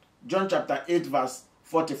Satan. John chapter 8 verse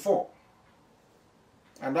 44.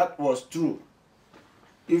 And that was true,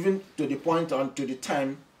 even to the point and to the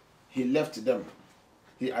time he left them.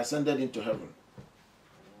 He ascended into heaven.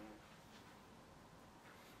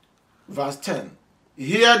 Verse 10.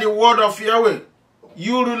 Hear the word of Yahweh,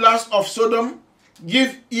 you rulers of Sodom,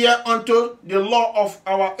 give ear unto the law of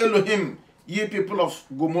our Elohim, ye people of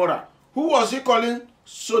Gomorrah. Who was he calling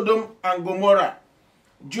Sodom and Gomorrah?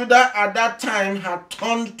 Judah at that time had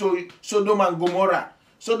turned to Sodom and Gomorrah.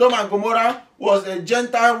 Sodom and Gomorrah was a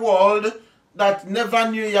Gentile world that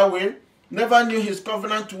never knew Yahweh, never knew his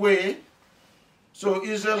covenant way. So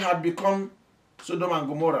Israel had become Sodom and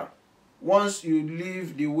Gomorrah. Once you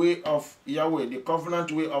leave the way of Yahweh, the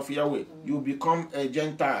covenant way of Yahweh, you become a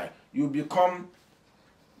Gentile. You become,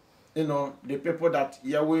 the people that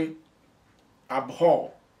Yahweh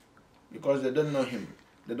abhor because they don't know him.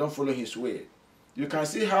 They don't follow his way. You can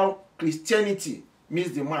see how Christianity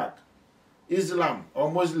missed the mark. Islam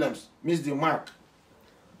or Muslims miss the mark.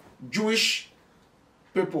 Jewish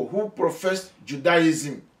people who profess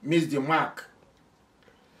Judaism miss the mark.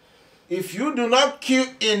 If you do not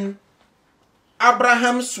keep in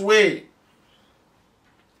Abraham's way,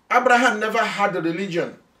 Abraham never had a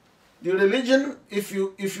religion. The religion, if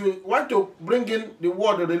you want to bring in the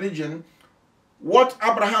word religion, what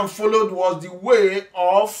Abraham followed was the way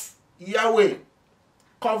of Yahweh,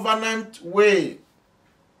 covenant way.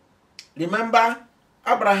 Remember,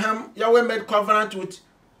 Abraham, Yahweh made covenant with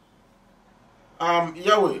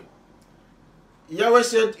Yahweh. Yahweh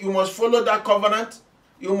said, you must follow that covenant.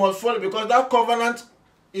 You must follow, because that covenant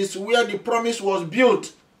is where the promise was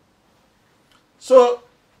built. So,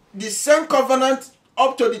 the same covenant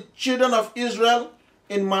up to the children of Israel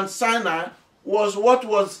in Mount Sinai was what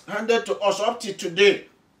was handed to us up to today.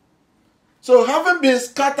 So, having been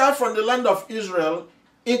scattered from the land of Israel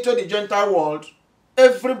into the Gentile world,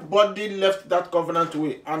 everybody left that covenant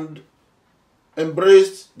way and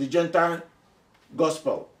embraced the Gentile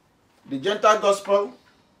gospel. The Gentile gospel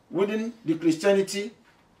within the Christianity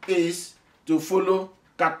is to follow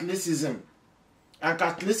Catholicism. And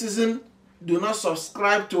Catholicism do not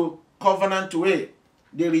subscribe to covenant way.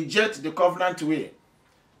 They reject the covenant way.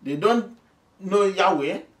 They don't know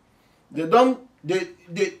Yahweh.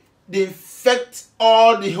 They infect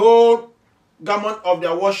all the whole garment of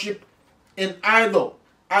their worship in idol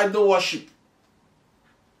worship,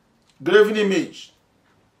 graven image.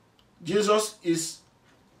 Jesus is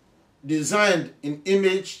designed in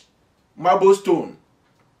image, marble stone,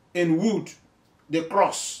 in wood, the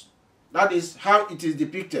cross. That is how it is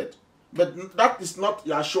depicted. But that is not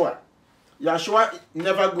Yeshua. Yeshua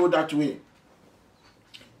never go that way.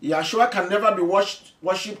 Yeshua can never be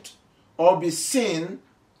worshipped or be seen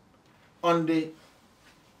on the,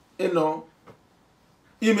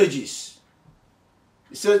 images.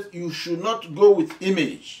 He says you should not go with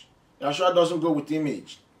image. Yahshua doesn't go with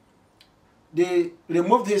image. They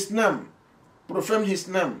removed his name, profaned his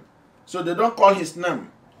name, so they don't call his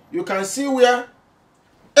name. You can see where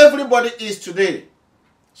everybody is today.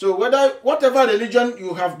 So whatever religion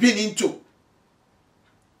you have been into,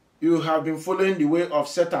 you have been following the way of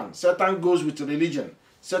Satan. Satan goes with religion.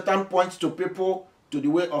 Satan points to people to the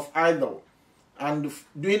way of idol. And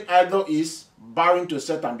doing idol is bowing to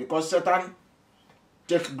Satan, because Satan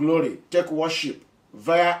take glory, take worship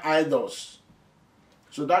via idols.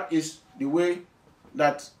 So that is the way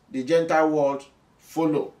that the Gentile world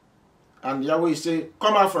follow. And Yahweh say,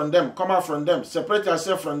 come out from them, separate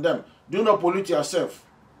yourself from them, do not pollute yourself.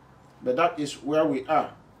 But that is where we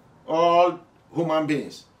are, all human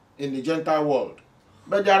beings in the Gentile world.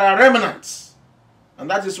 But there are remnants, and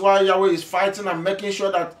that is why Yahweh is fighting and making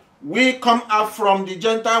sure that we come out from the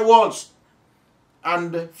Gentile worlds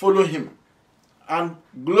and follow him. And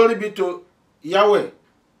glory be to Yahweh.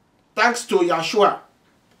 Thanks to Yahshua,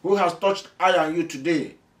 who has touched I and you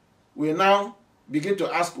today. We now begin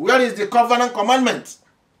to ask, where is the covenant commandment?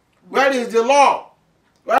 Where is the law?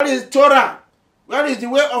 Where is Torah? Where is the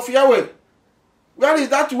way of Yahweh? Where is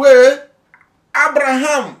that way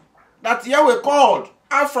Abraham that Yahweh called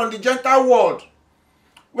out from the Gentile world?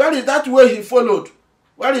 Where is that way he followed?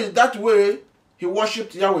 Where is that way he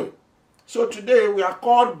worshipped Yahweh? So today we are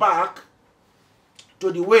called back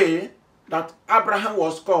to the way that Abraham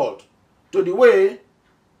was called, to the way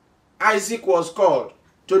Isaac was called,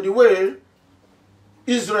 to the way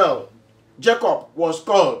Israel, Jacob was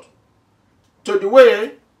called, to the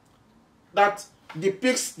way that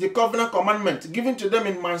depicts the covenant commandment given to them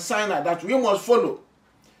in Mount Sinai that we must follow,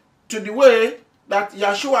 to the way that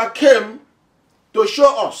Yahshua came to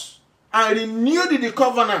show us and renew the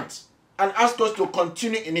covenant and ask us to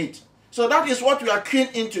continue in it. So that is what we are keen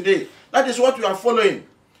in today. That is what we are following.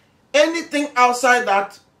 Anything outside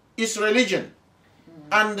that is religion.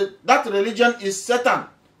 And that religion is Satan.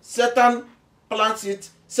 Satan plants it.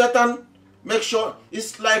 Satan makes sure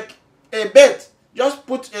it's like a bait. Just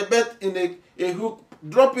put a bait in a hook,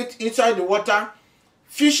 drop it inside the water.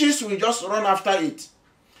 Fishes will just run after it.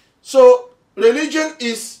 So religion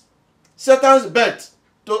is Satan's bait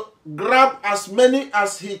to grab as many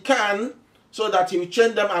as he can so that he will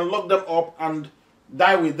chain them and lock them up and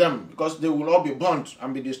die with them, because they will all be burnt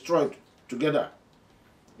and be destroyed together.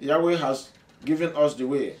 Yahweh has given us the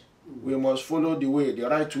way. We must follow the way, the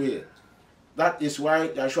right way. That is why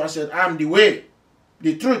Yahshua said, I am the way,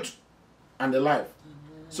 the truth, and the life.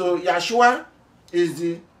 So Yahshua is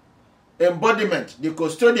the embodiment, the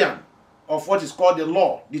custodian of what is called the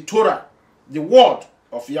law, the Torah, the word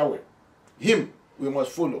of Yahweh. Him we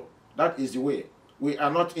must follow. That is the way. We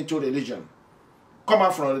are not into religion. Come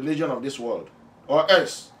out from the religion of this world, or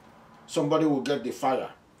else somebody will get the fire,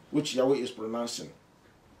 which Yahweh is pronouncing.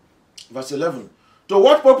 Verse 11. To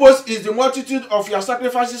what purpose is the multitude of your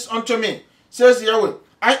sacrifices unto me, says Yahweh?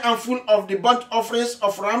 I am full of the burnt offerings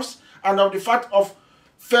of rams and of the fat of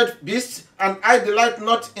fed beasts, and I delight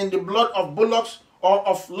not in the blood of bullocks or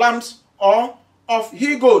of lambs or of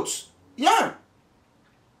he-goats. Yeah.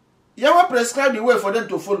 Yahweh prescribed the way for them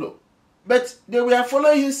to follow, but they were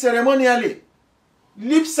following him ceremonially.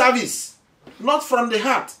 Lip service, not from the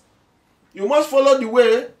heart. You must follow the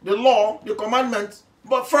way, the law, the commandments,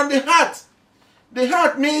 but from the heart. The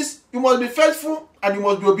heart means you must be faithful and you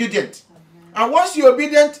must be obedient. And once you're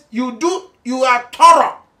obedient, you are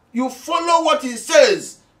thorough. You follow what he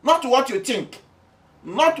says, not what you think.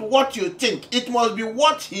 Not what you think. It must be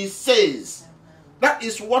what he says. That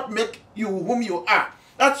is what makes you whom you are.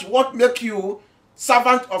 That's what makes you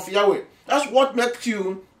servant of Yahweh. That's what makes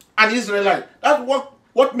you an Israelite. That's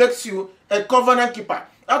what makes you a covenant keeper.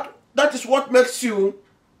 That is what makes you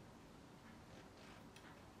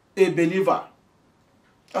a believer.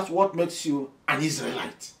 That's what makes you an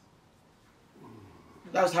Israelite.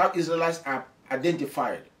 That's how Israelites are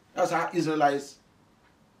identified. That's how Israelites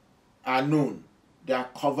are known. They are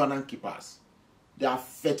covenant keepers. They are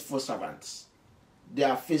faithful servants. They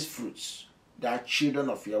are first fruits. They are children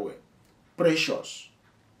of Yahweh. Precious.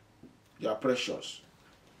 They are precious.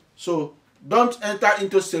 So don't enter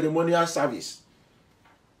into ceremonial service,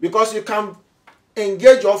 because you can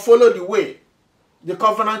engage or follow the way, the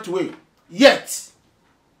covenant way, yet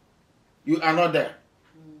you are not there.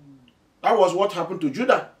 That was what happened to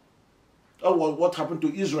Judah. That was what happened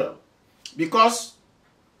to Israel. Because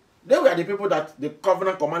they were the people that the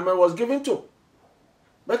covenant commandment was given to.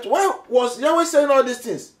 But why was Yahweh saying all these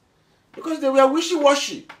things? Because they were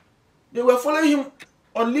wishy-washy. They were following him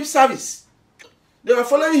on lip service. They were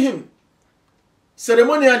following him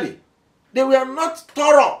ceremonially. They were not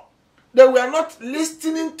thorough. They were not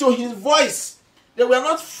listening to his voice. They were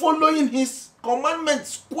not following his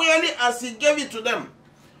commandments squarely as he gave it to them.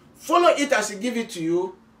 Follow it as he gave it to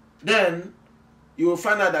you, then you will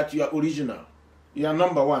find out that you are original. You are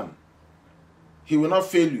number one. He will not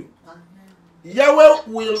fail you. Amen. Yahweh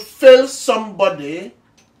will fail somebody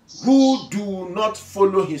who do not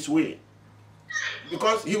follow his way.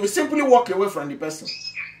 Because he will simply walk away from the person.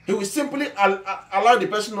 He will simply allow the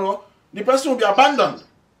person will be abandoned.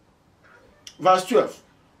 Verse 12.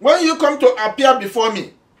 When you come to appear before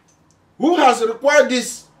me, who has required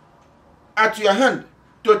this at your hand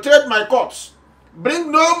to tread my courts?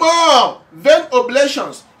 Bring no more vain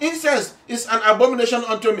oblations. Incense is an abomination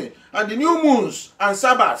unto me. And the new moons and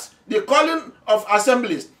Sabbaths, the calling of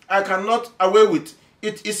assemblies, I cannot away with.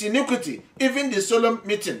 It is iniquity, even the solemn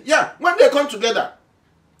meeting. Yeah, when they come together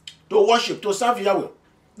to worship, to serve Yahweh,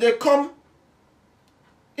 they come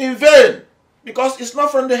in vain because it's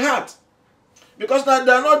not from the heart. Because they are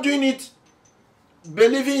not doing it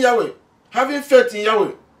believing Yahweh, having faith in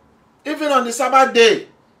Yahweh. Even on the Sabbath day,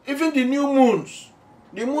 even the new moons,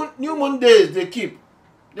 new moon days they keep,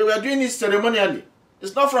 they were doing it ceremonially.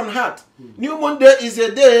 It's not from heart. New moon day is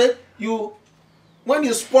a day when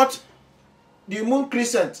you spot the moon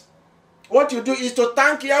crescent, what you do is to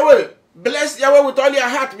thank Yahweh. Bless Yahweh with all your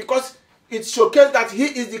heart because it showcases that he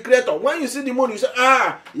is the creator. When you see the moon, you say,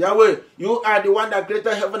 Yahweh, you are the one that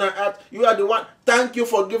created heaven and earth. You are the one. Thank you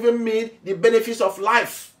for giving me the benefits of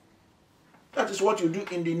life. That is what you do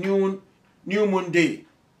in the new moon day.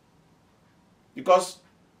 Because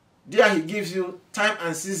there he gives you time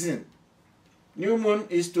and season. New moon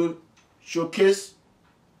is to showcase,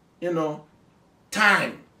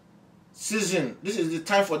 time. Season. This is the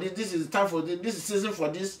time for this. This is the time for this. This is season for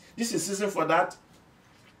this. This is season for that.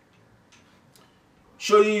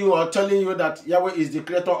 Showing you or telling you that Yahweh is the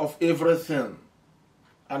creator of everything.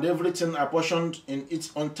 And everything apportioned in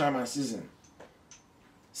its own time and season.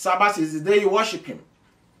 Sabbath is the day you worship him.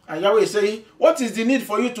 And Yahweh is saying, what is the need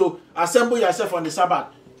for you to assemble yourself on the Sabbath?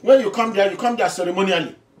 When you come there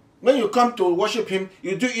ceremonially. When you come to worship him,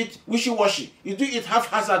 you do it wishy-washy. You do it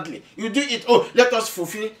haphazardly. You do it, let us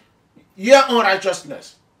fulfill your own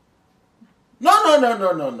righteousness.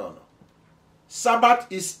 No. Sabbath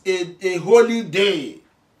is a holy day,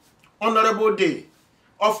 honorable day.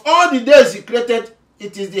 Of all the days he created,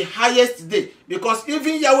 it is the highest day because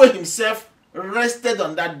even Yahweh himself rested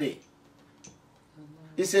on that day.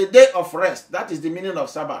 It's a day of rest. That is the meaning of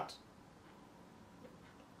Sabbath.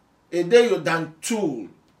 A day you don't tool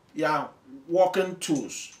your walking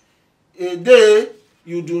tools. A day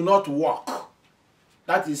you do not walk.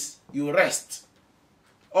 That is, you rest.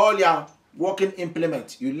 All your working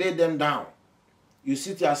implements, you lay them down. You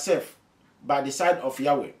sit yourself by the side of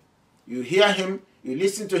Yahweh. You hear him, you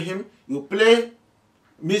listen to him, you play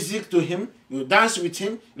music to him, you dance with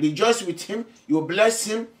him, rejoice with him, you bless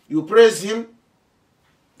him, you praise him.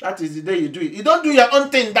 That is the day you do it. You don't do your own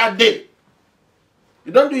thing that day.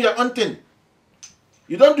 You don't do your own thing.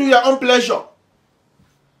 You don't do your own pleasure.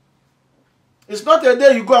 It's not a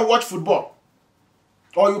day you go and watch football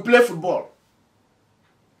or you play football.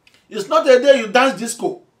 It's not a day you dance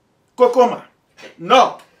disco, kokoma.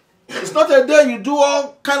 No. It's not a day you do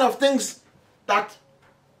all kind of things that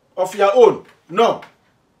of your own. No.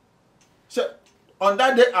 So on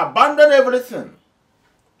that day, abandon everything.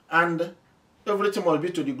 And everything must be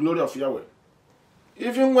to the glory of Yahweh.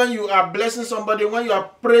 Even when you are blessing somebody, when you are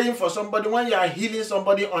praying for somebody, when you are healing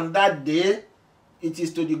somebody on that day, it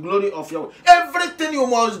is to the glory of Yahweh. Everything you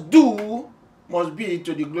must do must be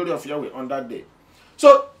to the glory of Yahweh on that day.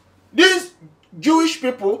 So these Jewish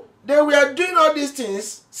people, they were doing all these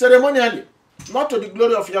things ceremonially, not to the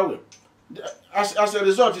glory of Yahweh. As a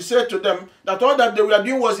result, he said to them that all that they were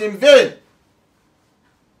doing was in vain.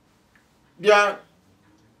 Their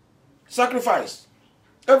sacrifice,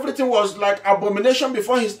 everything was like abomination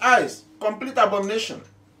before his eyes, complete abomination.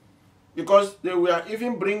 Because they were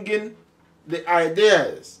even bringing the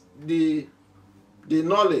ideas, the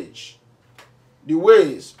knowledge, the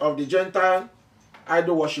ways of the Gentile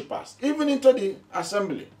idol worshippers, even into the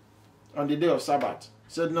assembly on the day of Sabbath.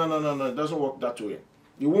 Said, no, it doesn't work that way.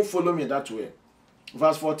 You won't follow me that way.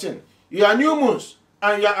 Verse 14. Your new moons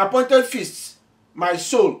and your appointed feasts, my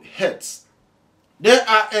soul hates. They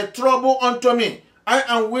are a trouble unto me. I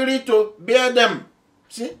am weary to bear them.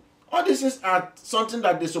 See, all these things are something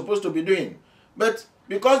that they're supposed to be doing. But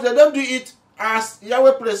because they don't do it as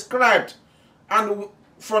Yahweh prescribed and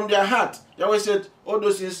from their heart, Yahweh said, all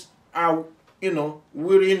those things are,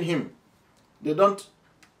 wearying him. They don't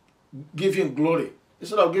give him glory.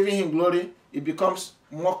 Instead of giving him glory, it becomes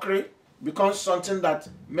mockery, becomes something that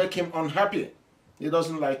makes him unhappy. He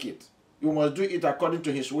doesn't like it. You must do it according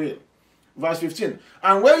to his will. Verse 15.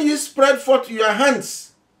 And when you spread forth your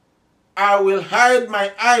hands, I will hide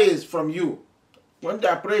my eyes from you. When they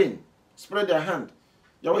are praying, spread their hand.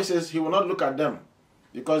 Yahweh says he will not look at them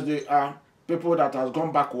because they are people that has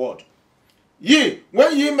gone backward. Ye,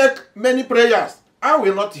 when ye make many prayers, I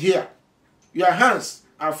will not hear. Your hands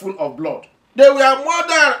are full of blood. They were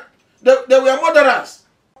murderers.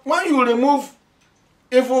 When you remove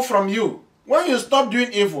evil from you, when you stop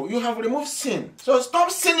doing evil, you have removed sin. So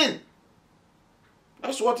stop sinning.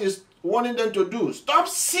 That's what he's warning them to do. Stop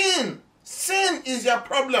sin. Sin is your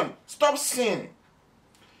problem. Stop sin.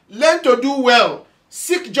 Learn to do well.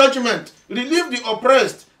 Seek judgment. Relieve the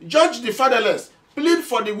oppressed. Judge the fatherless. Plead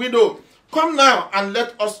for the widow. Come now and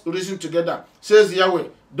let us reason together, says Yahweh.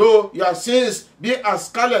 Though your sins be as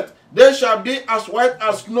scarlet, they shall be as white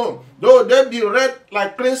as snow. Though they be red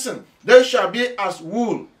like crimson, they shall be as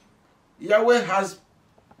wool. Yahweh has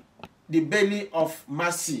the belly of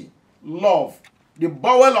mercy, love. The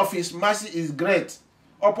bowel of his mercy is great.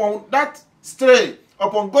 Upon that stray,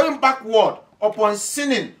 upon going backward, upon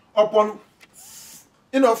sinning, upon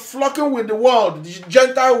flocking with the world, the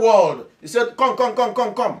Gentile world, he said,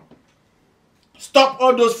 come. Stop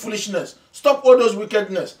all those foolishness. Stop all those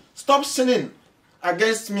wickedness. Stop sinning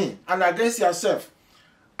against me and against yourself.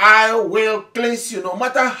 I will cleanse you. No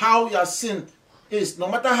matter how your sin is, no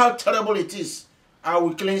matter how terrible it is, I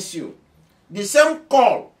will cleanse you. The same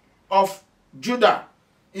call of Judah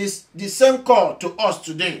is the same call to us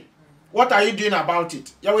today. What are you doing about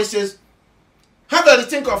it? Yahweh says, have a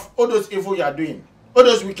rethink of all those evil you are doing, all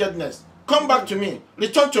those wickedness. Come back to me.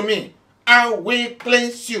 Return to me. I will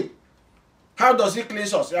cleanse you. How does he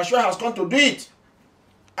cleanse us? Yeshua has come to do it.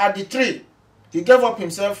 At the tree, he gave up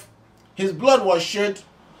himself. His blood was shed,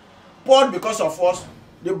 poured because of us.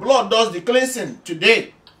 The blood does the cleansing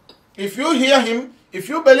today. If you hear him, if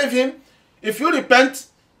you believe him, if you repent,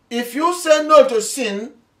 if you say no to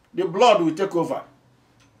sin, the blood will take over.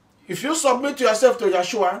 If you submit yourself to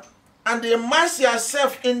Yeshua and immerse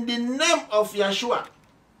yourself in the name of Yeshua,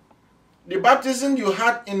 the baptism you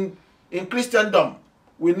had in Christendom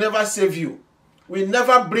will never save you. Will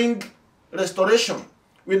never bring restoration.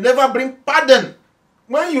 Will never bring pardon.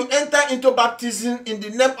 When you enter into baptism in the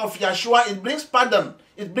name of Yeshua, it brings pardon.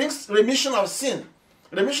 It brings remission of sin.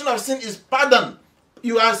 Remission of sin is pardon.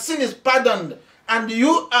 Your sin is pardoned. And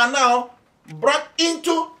you are now brought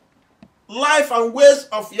into life and ways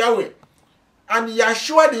of Yahweh. And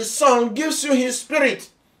Yeshua the Son gives you his spirit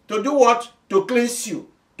to do what? To cleanse you.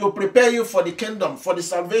 To prepare you for the kingdom, for the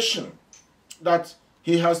salvation that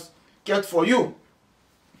he has kept for you.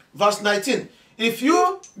 Verse 19. If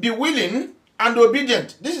you be willing and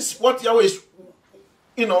obedient, this is what Yahweh is,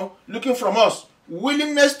 looking from us.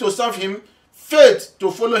 Willingness to serve him, faith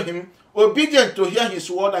to follow him, obedient to hear his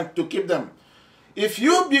word and to keep them. If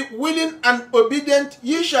you be willing and obedient,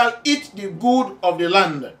 ye shall eat the good of the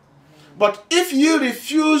land. But if ye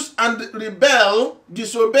refuse and rebel,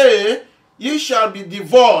 disobey, ye shall be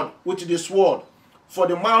devoured with the sword, for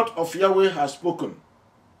the mouth of Yahweh has spoken.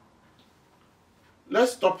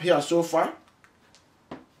 Let's stop here so far.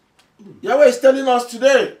 Yahweh is telling us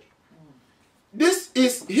today, this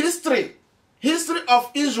is history. History of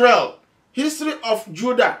Israel. History of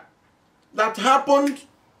Judah. That happened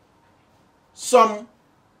some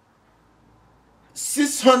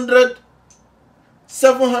 600,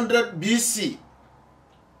 700 BC.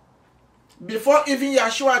 Before even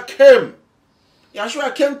Yeshua came.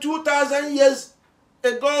 Yeshua came 2,000 years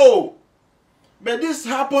ago. But this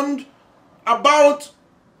happened about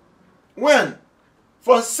when?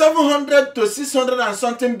 From 700 to 600 and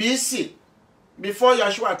something BC. Before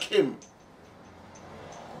Yeshua came.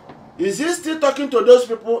 Is he still talking to those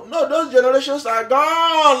people? No, those generations are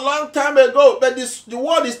gone long time ago. But the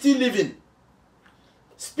world is still living.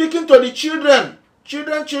 Speaking to the children,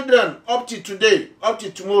 up to today, up to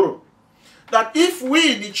tomorrow. That if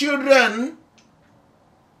we, the children,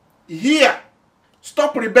 here,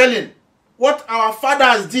 stop rebelling, what our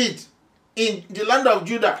fathers did in the land of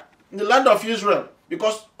Judah, in the land of Israel,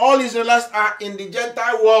 because all Israelites are in the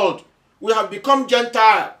Gentile world. We have become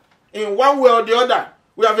Gentile in one way or the other.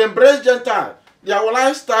 We have embraced Gentile. Their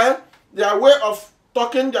lifestyle, their way of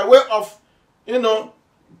talking, their way of,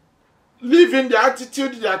 living, their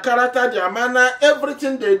attitude, their character, their manner,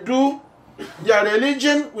 everything they do, their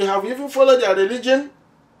religion, we have even followed their religion.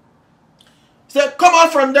 Say, come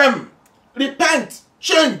out from them. Repent.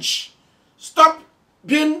 Change. Stop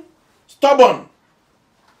being stubborn.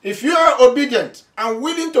 If you are obedient and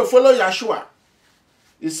willing to follow Yeshua,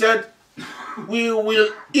 he said, we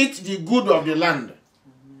will eat the good of the land.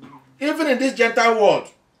 Even in this Gentile world,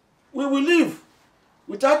 we will live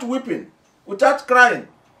without weeping, without crying.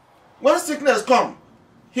 When sickness comes,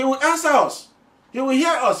 he will answer us. He will hear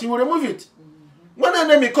us. He will remove it. When the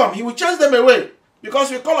enemy come, he will chase them away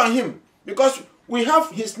because we call on him. Because we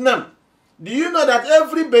have his name. Do you know that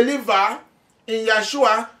every believer in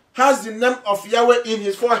Yeshua has the name of Yahweh in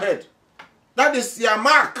his forehead? That is your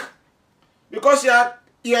mark. Because you are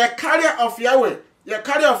a carrier of Yahweh. You are a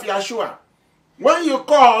carrier of Yeshua. When you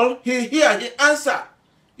call, he hear, he answer.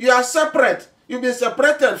 You are separate. You've been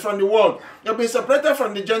separated from the world. You've been separated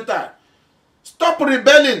from the Gentile. Stop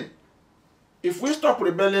rebelling. If we stop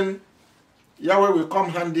rebelling, Yahweh will come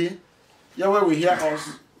handy. Yahweh will hear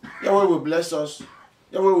us. Yahweh will bless us.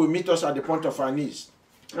 Yahweh will meet us at the point of our knees.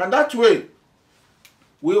 And that way,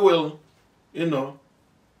 we will,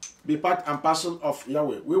 be part and parcel of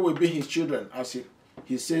Yahweh. We will be his children as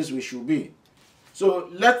he says we should be. So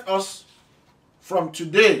let us, from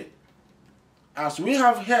today, as we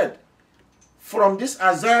have heard from this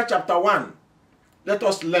Isaiah chapter 1, let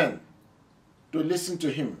us learn to listen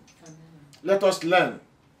to him. Amen. Let us learn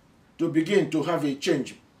to begin to have a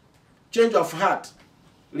change of heart,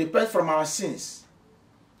 repent from our sins,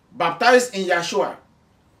 baptize in Yeshua.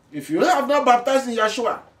 If you have not baptized in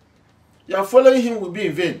Yeshua, your following him will be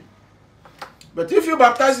in vain. But if you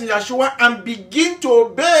baptize in Yeshua and begin to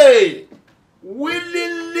obey,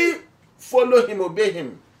 willingly follow him, obey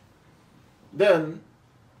him, then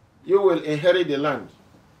you will inherit the land.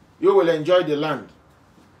 You will enjoy the land.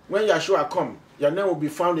 When Yeshua comes, your name will be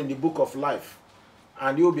found in the book of life.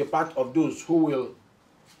 And you will be part of those who will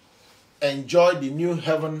enjoy the new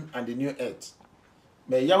heaven and the new earth.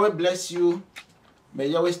 May Yahweh bless you. May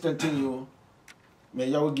Yahweh strengthen you. May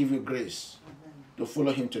Yahweh give you grace to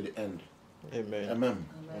follow him to the end. Amen. Amen.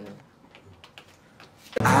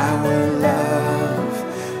 I will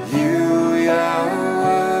love you, Yahweh.